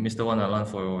you, Mr. Wan Alan,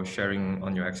 for sharing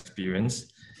on your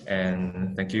experience,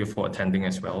 and thank you for attending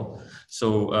as well.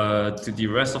 So to the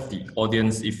rest of the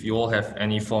audience, if you all have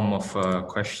any form of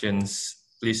questions,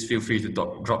 please feel free to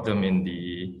drop them in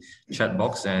the chat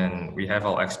box, and we have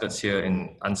our experts here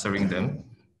in answering them.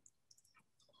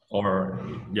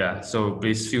 So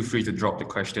please feel free to drop the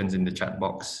questions in the chat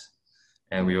box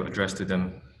and we will address to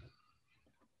them.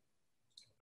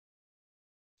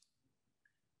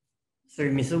 Sorry,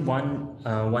 Mr. Wan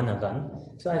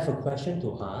Alan. So I have a question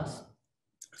to ask.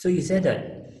 So you said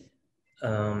that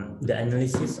the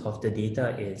analysis of the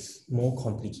data is more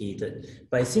complicated,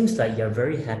 but it seems like you're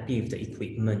very happy with the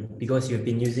equipment because you've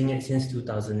been using it since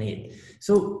 2008.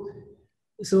 So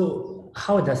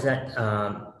how does that,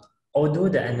 although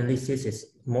the analysis is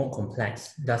more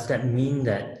complex, does that mean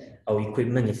that our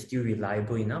equipment is still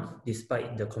reliable enough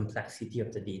despite the complexity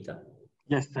of the data?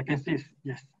 Yes, I can say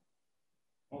yes.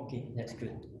 Okay, that's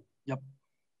good. Yep.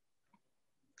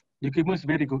 The equipment is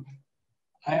very good.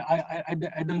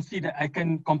 I don't see that I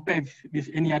can compare with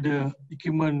any other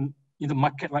equipment in the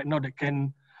market right now that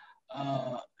can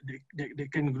they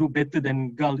can do better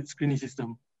than GUL screening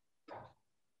system.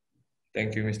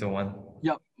 Thank you, Mr. Wan.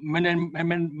 Yeah,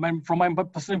 from my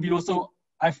personal view also,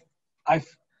 I've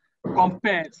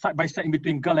compared side by side in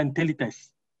between GUL and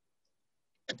Teletest,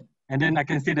 and then I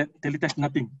can say that Teletest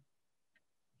nothing.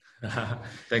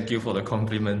 Thank you for the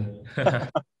compliment.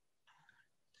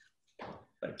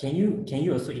 But can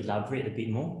you also elaborate a bit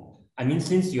more? I mean,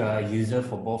 since you are a user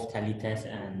for both Teletest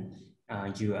and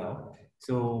GUL,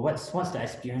 so what's the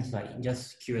experience like?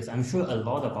 Just curious. I'm sure a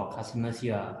lot of our customers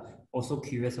here are also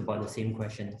curious about the same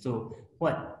question. So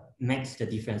what makes the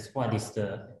difference? What is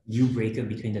the deal breaker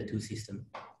between the two systems?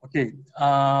 Okay.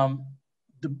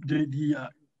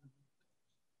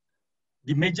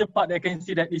 The major part I can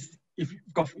see that is if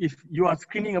you are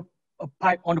screening a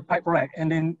pipe on the pipe rack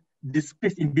and then the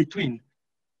space in between.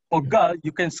 For GUL,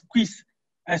 you can squeeze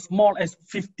as small as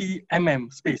 50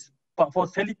 mm space. But for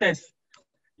Teletest,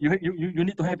 you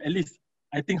need to have at least,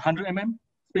 I think, 100 mm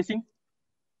spacing.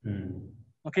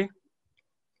 Okay.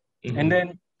 And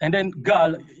then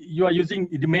GUL, you are using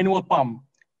the manual pump,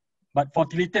 but for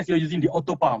Teletest, you're using the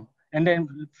auto pump. And then,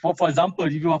 for example,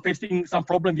 if you are facing some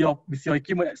problem with your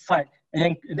equipment at site,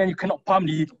 and then you cannot pump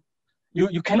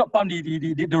you cannot pump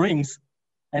the rings,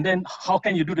 and then how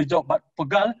can you do the job? But for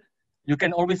GUL, you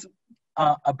can always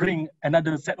bring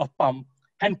another set of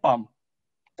hand pump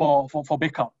for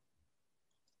backup.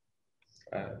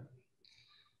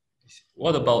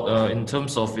 What about in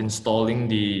terms of installing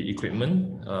the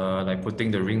equipment, like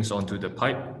putting the rings onto the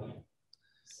pipe?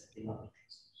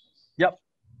 Yep.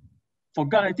 For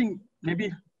GUL, I think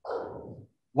maybe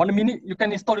 1 minute you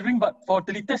can install the ring, but for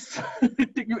Teletest,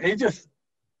 it take you ages.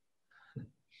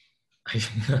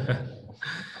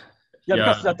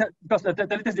 Yeah, because the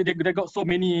teletest, they got so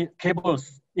many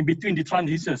cables in between the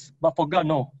transistors, but for GUL,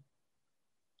 no.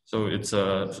 So it's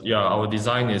our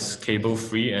design is cable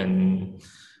free and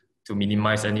to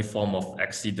minimize any form of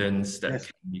accidents that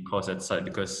can be caused at site,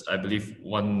 because I believe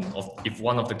if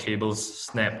one of the cables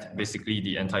snapped, basically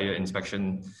the entire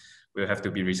inspection will have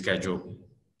to be rescheduled.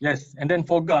 Yes, and then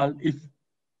for GUL, if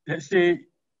let's say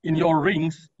in your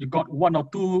rings you got one or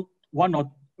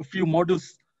a few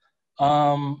modules,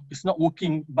 it's not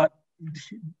working, but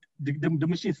the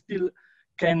machine still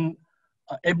can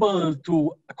able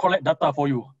to collect data for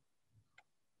you.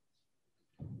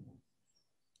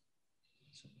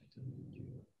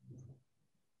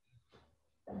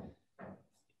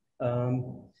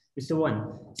 Mr.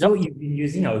 Wan, so you've been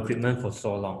using our equipment for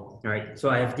so long, right? So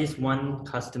I have this one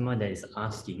customer that is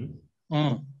asking,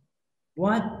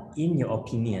 what, in your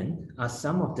opinion, are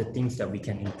some of the things that we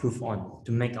can improve on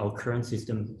to make our current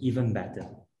system even better?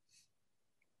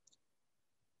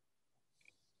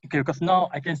 Okay, because now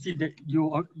I can see that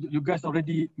you guys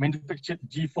already manufactured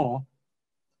G4.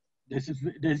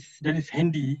 That is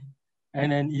handy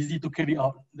and then easy to carry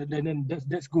out. Then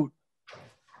that's good.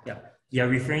 Yeah, you're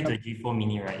referring to the G4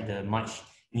 Mini, right? The much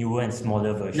newer and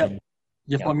smaller version.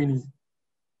 G4 Mini.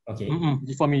 Okay.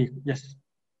 G4 Mini, yes.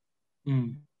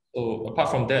 So apart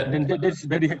from that, then that's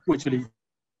very helpful actually.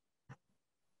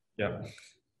 Yeah.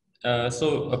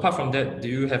 So apart from that, do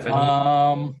you have any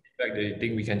feedback that you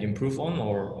think we can improve on,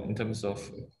 or in terms of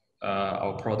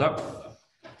our product?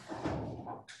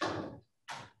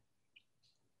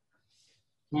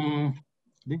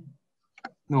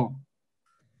 No.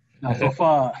 So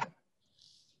far,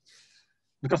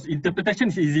 because interpretation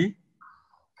is easy.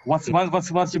 Once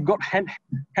you've got hands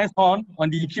on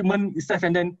the equipment itself,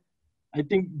 and then I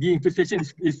think the interpretation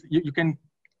is you can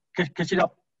catch it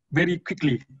up very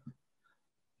quickly.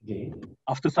 Okay.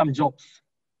 After some jobs.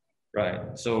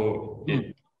 Right. So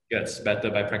it gets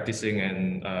better by practicing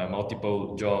and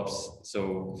multiple jobs.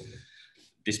 So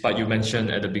despite you mentioned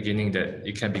at the beginning that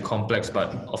it can be complex,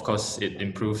 but of course it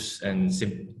improves and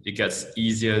it gets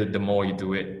easier the more you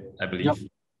do it, I believe.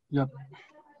 Yep.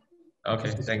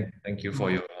 Okay. Thank you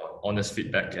for your honest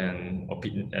feedback and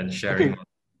opinion and sharing. Okay.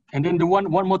 And then the one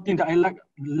more thing that I like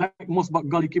most about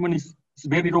GUL equipment is it's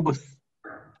very robust.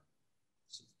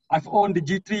 I've owned the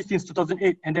G3 since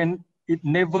 2008, and then it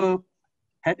never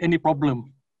had any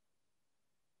problem.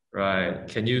 Right.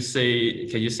 Can you say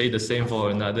the same for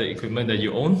another equipment that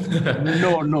you own?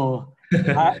 No.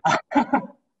 I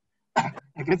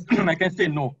can say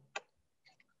no.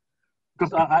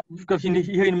 Because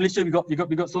here in Malaysia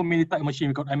we got so many type of machine.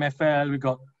 We got MFL, we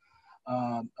got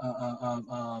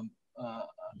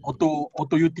auto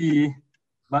UT,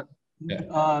 but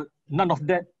none of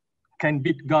that can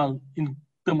beat GUL in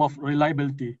terms of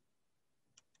reliability.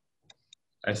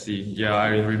 I see. Yeah,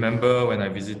 I remember when I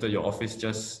visited your office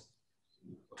just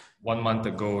 1 month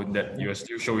ago that you are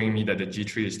still showing me that the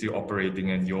G3 is still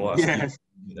operating and you are still on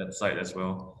that site as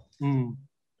well.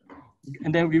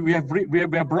 And then we have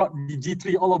brought the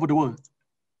G3 all over the world.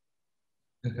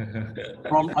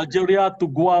 From Algeria to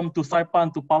Guam to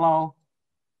Saipan to Palau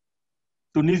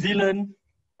to New Zealand.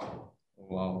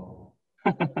 Wow.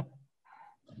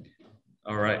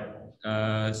 All right.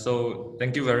 So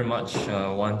thank you very much,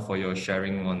 Wan, for your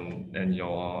sharing and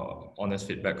your honest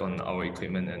feedback on our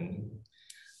equipment, and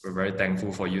we're very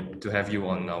thankful to have you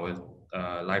on our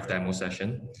live demo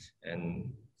session.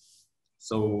 And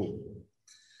so,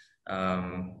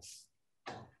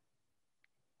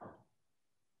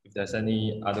 if there's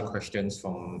any other questions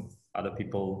from other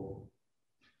people,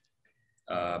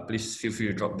 please feel free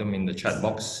to drop them in the chat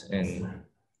box, and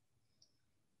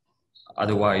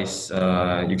otherwise,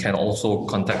 you can also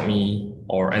contact me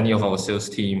or any of our sales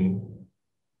team.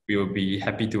 We will be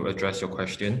happy to address your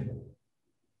question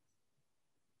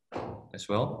as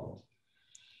well.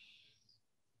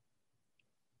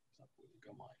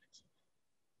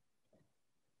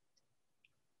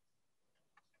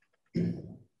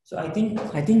 So I think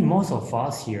most of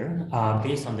us here are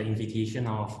based on the invitation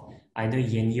of either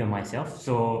Yenny or myself.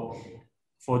 So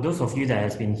for those of you that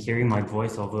has been hearing my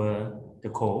voice over the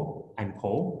call, I'm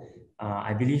Paul.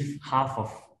 I believe half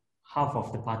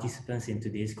of the participants in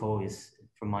today's call is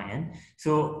from my end.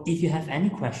 So if you have any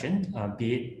question,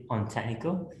 be it on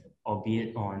technical or be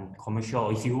it on commercial,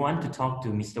 or if you want to talk to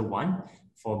Mr. Wan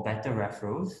for better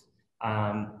referrals,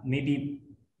 maybe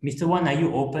Mr. Wan, are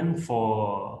you open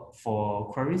for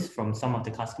queries from some of the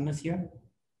customers here?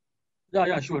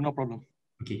 Yeah, sure, no problem.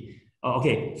 Okay.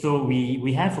 Okay, so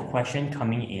we have a question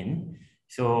coming in.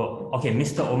 So, okay,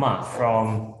 Mr. Omar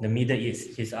from the Middle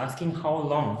East, he's asking how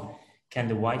long can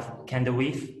the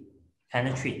wave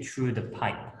penetrate through the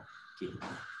pipe? Okay.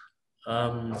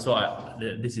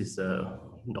 This is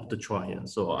Dr. Chua here.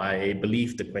 So I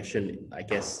believe the question, I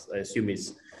assume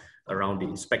is around the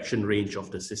inspection range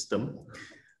of the system.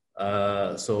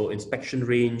 So inspection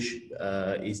range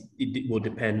it will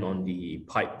depend on the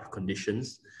pipe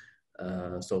conditions.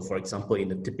 So for example,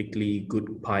 in a typically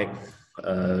good pipe,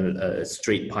 a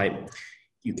straight pipe,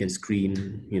 you can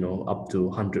screen, up to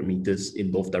 100 meters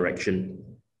in both directions.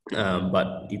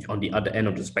 But if on the other end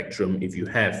of the spectrum, if you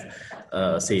have,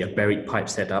 say, a buried pipe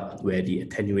setup where the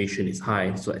attenuation is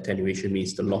high, so attenuation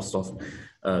means the loss of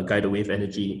guided wave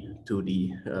energy to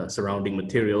the surrounding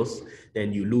materials,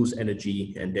 then you lose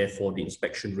energy and therefore the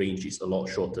inspection range is a lot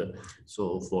shorter.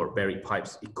 So for buried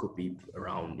pipes, it could be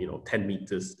around 10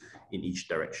 meters in each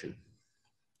direction.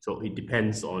 So it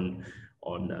depends on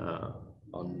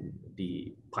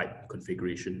the pipe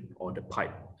configuration or the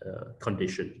pipe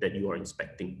condition that you are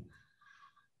inspecting.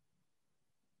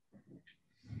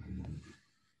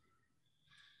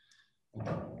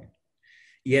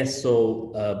 Yes,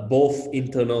 so both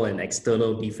internal and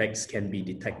external defects can be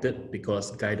detected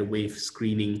because guided wave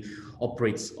screening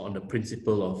operates on the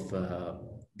principle of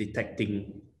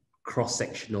detecting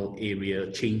cross-sectional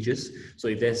area changes. So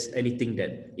if there's anything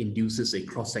that induces a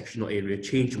cross-sectional area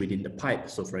change within the pipe,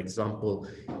 so for example,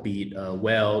 be it a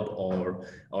weld or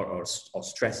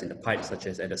stress in the pipe, such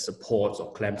as at the supports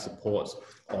or clamp supports,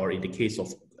 or in the case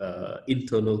of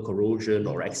internal corrosion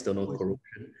or external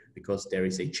corrosion, because there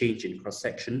is a change in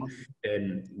cross-section,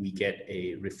 then we get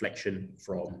a reflection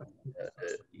from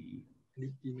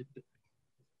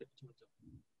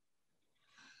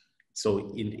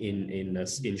So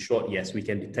in short, yes, we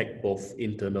can detect both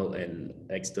internal and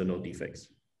external defects.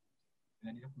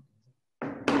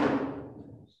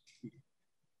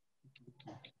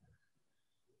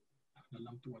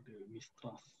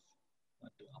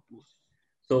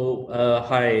 So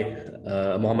hi,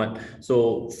 Mohammed.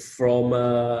 So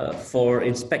for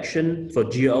inspection, for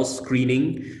GUL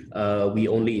screening, we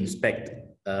only inspect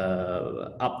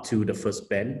up to the first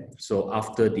bend. So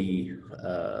after the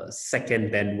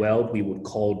second bend weld, we would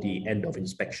call the end of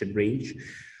inspection range.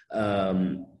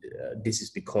 This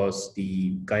is because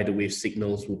the guided wave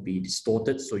signals would be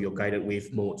distorted. So your guided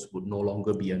wave modes would no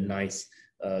longer be a nice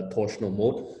torsional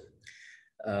mode.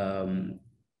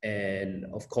 And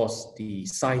of course, the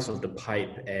size of the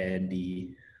pipe and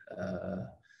the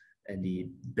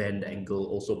bend angle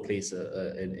also plays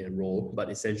a role.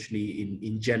 But essentially,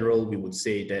 in general, we would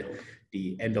say that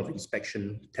the end of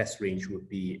inspection test range would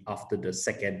be after the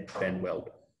second bend weld.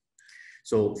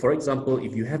 So, for example,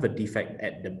 if you have a defect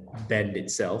at the bend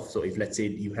itself, so if let's say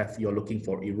you're looking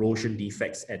for erosion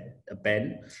defects at a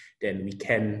bend, then we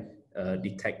can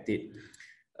detect it.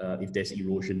 If there's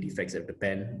erosion defects at the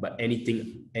bend, but any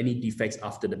defects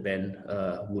after the bend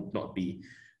would not be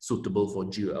suitable for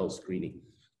GUL screening.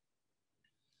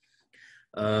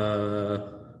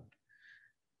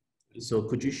 So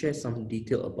could you share some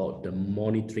detail about the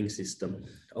monitoring system?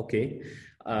 Okay,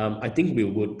 I think we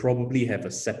would probably have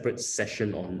a separate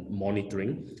session on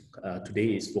monitoring.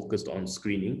 Today is focused on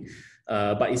screening,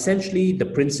 but essentially the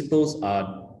principles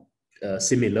are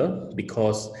similar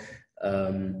because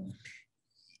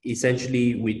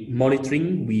essentially with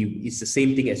monitoring, it's the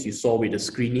same thing as you saw with the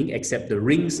screening, except the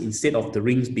rings, instead of the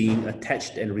rings being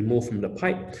attached and removed from the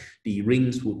pipe, the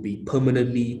rings would be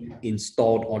permanently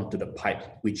installed onto the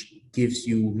pipe, which gives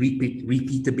you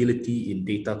repeatability in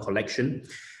data collection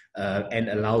and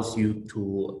allows you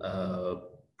to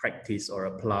practice or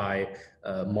apply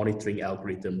monitoring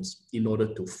algorithms in order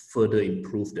to further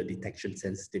improve the detection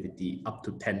sensitivity up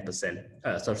to 10%,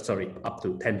 up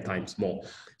to 10 times more.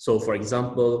 So for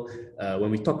example, when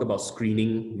we talk about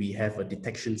screening, we have a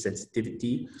detection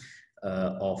sensitivity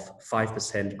of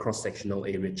 5% cross-sectional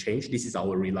area change. This is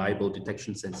our reliable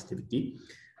detection sensitivity,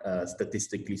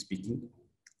 statistically speaking.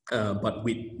 But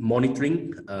with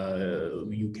monitoring,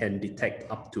 you can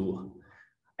detect up to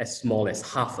as small as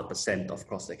 0.5% of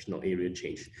cross-sectional area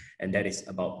change. And that is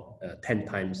about 10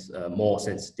 times more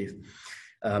sensitive.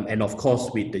 And of course,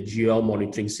 with the GUL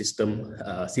monitoring system,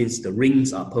 since the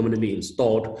rings are permanently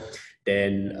installed,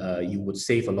 then you would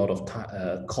save a lot of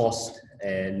cost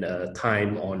and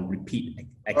time on repeat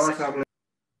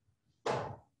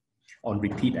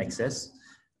access.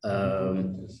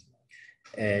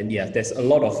 And yeah, there's a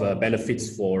lot of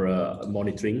benefits for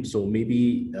monitoring. So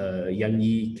maybe Yang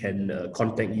Yi can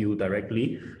contact you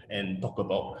directly and talk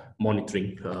about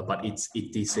monitoring. But it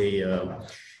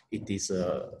is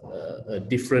a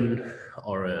different,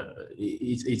 or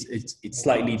it's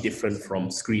slightly different from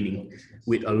screening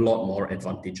with a lot more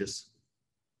advantages.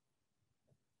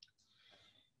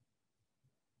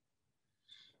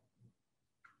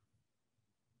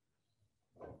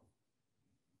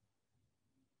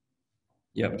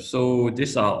 Yep, so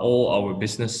these are all our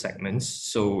business segments.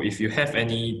 So if you have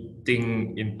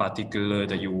anything in particular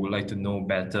that you would like to know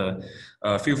better,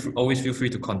 always feel free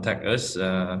to contact us,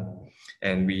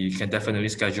 and we can definitely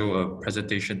schedule a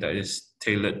presentation that is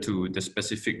tailored to the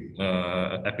specific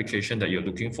application that you're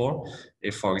looking for.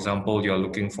 If, for example, you're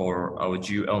looking for our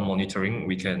GUL monitoring,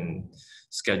 we can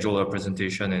schedule a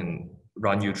presentation and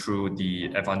run you through the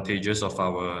advantages of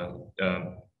our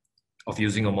of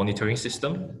using a monitoring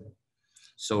system.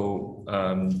 So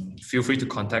feel free to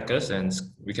contact us and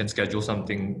we can schedule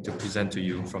something to present to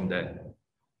you from there.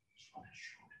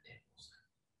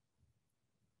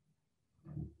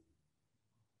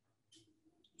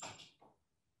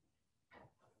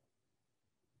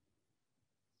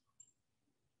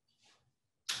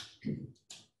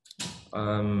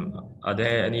 Are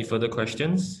there any further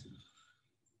questions?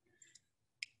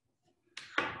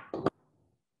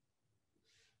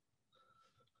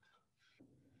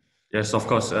 Yes, of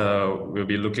course, we'll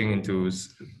be looking into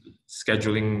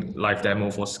scheduling live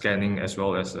demo for scanning as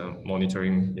well as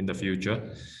monitoring in the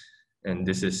future. And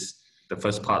this is the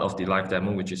first part of the live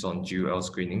demo, which is on GUL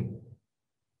screening.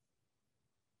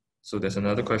 So there's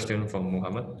another question from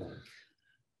Muhammad.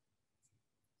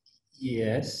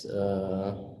 Yes.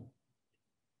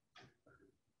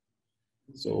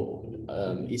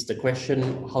 Is the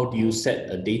question, how do you set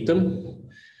a datum?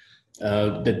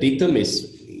 The datum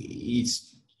is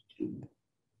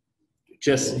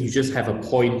you just have a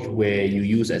point where you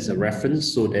use as a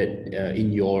reference, so that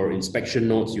in your inspection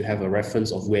notes you have a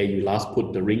reference of where you last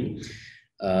put the ring.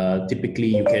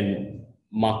 Typically you can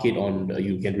mark it on,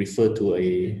 you can refer to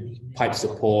a pipe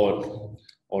support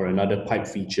or another pipe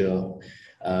feature.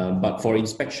 But for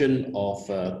inspection of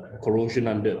corrosion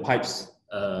under pipes,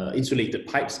 insulated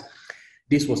pipes,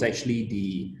 this was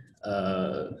actually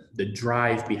the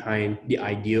drive behind the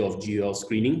idea of GUL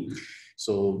screening.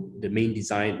 So the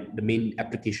main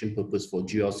application purpose for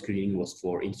GUL screening was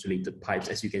for insulated pipes,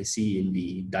 as you can see in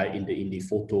the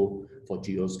photo for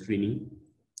GUL screening.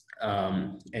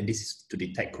 And this is to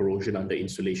detect corrosion under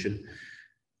insulation.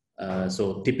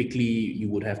 So typically you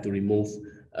would have to remove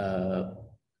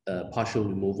partial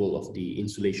removal of the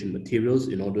insulation materials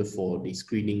in order for the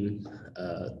screening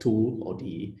tool or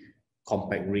the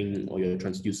compact ring or your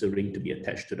transducer ring to be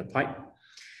attached to the pipe.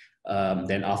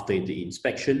 Then after the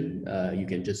inspection, you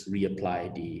can just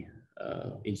reapply the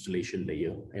insulation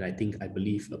layer. And I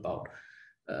believe about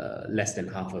less than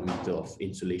half a meter of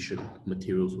insulation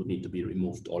materials would need to be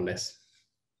removed or less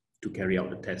to carry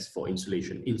out the test for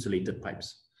insulated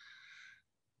pipes.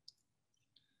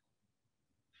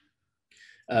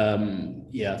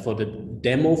 Yeah, for the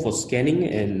demo for scanning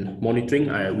and monitoring,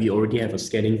 we already have a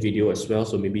scanning video as well,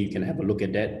 so maybe you can have a look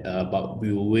at that. But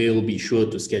we will be sure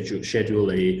to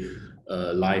schedule a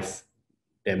live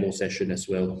demo session as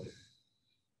well.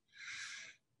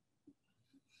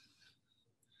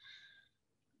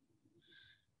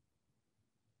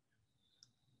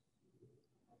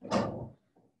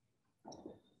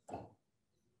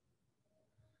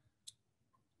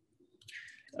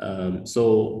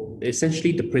 So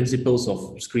essentially the principles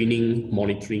of screening,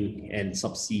 monitoring and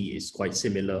subsea is quite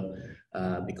similar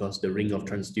because the ring of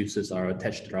transducers are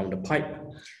attached around the pipe.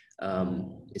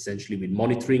 Essentially with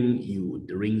monitoring,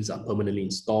 the rings are permanently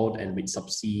installed, and with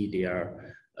subsea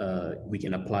we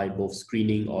can apply both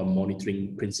screening or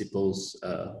monitoring principles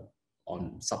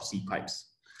on subsea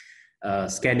pipes.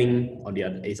 Scanning on the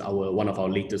other is one of our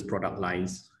latest product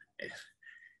lines,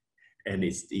 and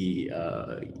it's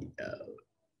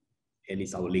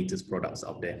it's our latest products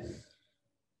out there.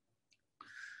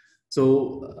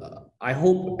 So I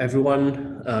hope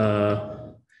everyone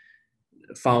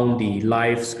found the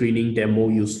live screening demo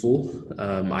useful.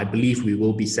 I believe we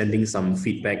will be sending some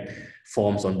feedback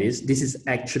forms on this. This is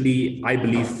actually, I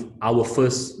believe, our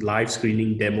first live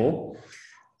screening demo.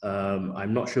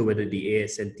 I'm not sure whether the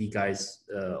ASNT guys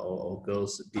or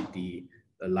girls did the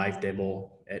live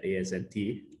demo at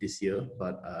ASNT this year,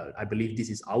 but I believe this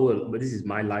is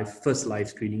my first live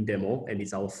screening demo, and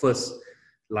it's our first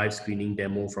live screening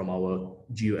demo from our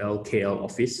GUL KL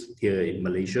office here in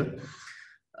Malaysia.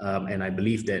 And I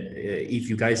believe that if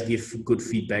you guys give good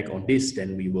feedback on this,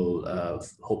 then we will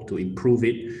hope to improve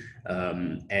it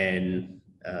and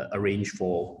arrange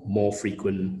for more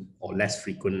frequent or less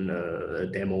frequent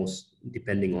demos,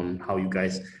 depending on how you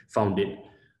guys found it.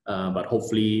 But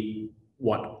hopefully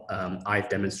what I've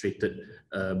demonstrated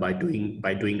by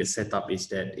doing the setup is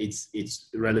that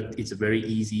it's a very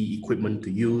easy equipment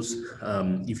to use.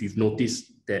 If you've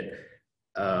noticed that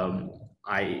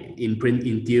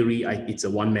in theory, it's a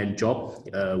one-man job.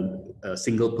 A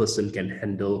single person can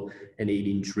handle an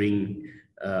 8-inch ring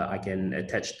I can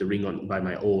attach the ring on by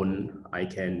my own. I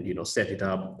can, you know, set it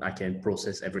up. I can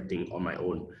process everything on my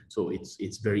own. So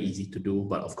it's very easy to do.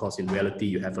 But of course, in reality,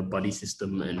 you have a buddy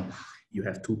system and you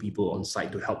have 2 people on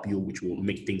site to help you, which will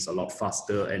make things a lot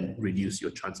faster and reduce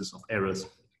your chances of errors.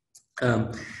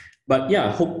 But yeah,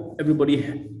 I hope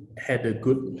everybody had a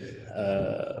good,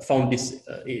 found this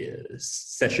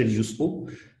session useful.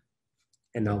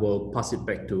 And I will pass it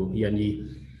back to Yan Yi.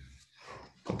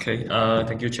 Okay,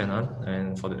 thank you, Chenan,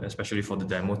 and especially for the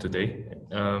demo today.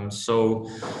 So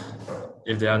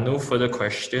if there are no further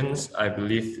questions, I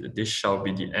believe this shall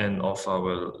be the end of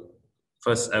our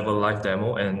first ever live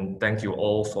demo, and thank you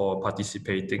all for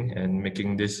participating and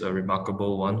making this a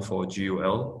remarkable one for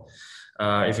GUL.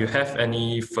 If you have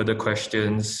any further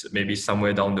questions, maybe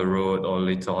somewhere down the road or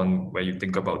later on where you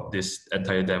think about this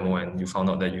entire demo and you found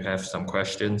out that you have some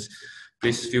questions,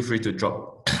 please feel free to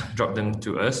drop them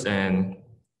to us and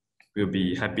we'll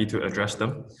be happy to address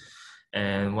them.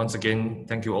 And once again,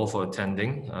 thank you all for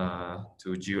attending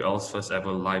to GUL's first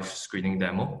ever live screening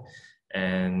demo.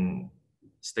 And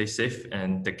stay safe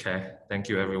and take care. Thank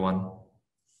you, everyone.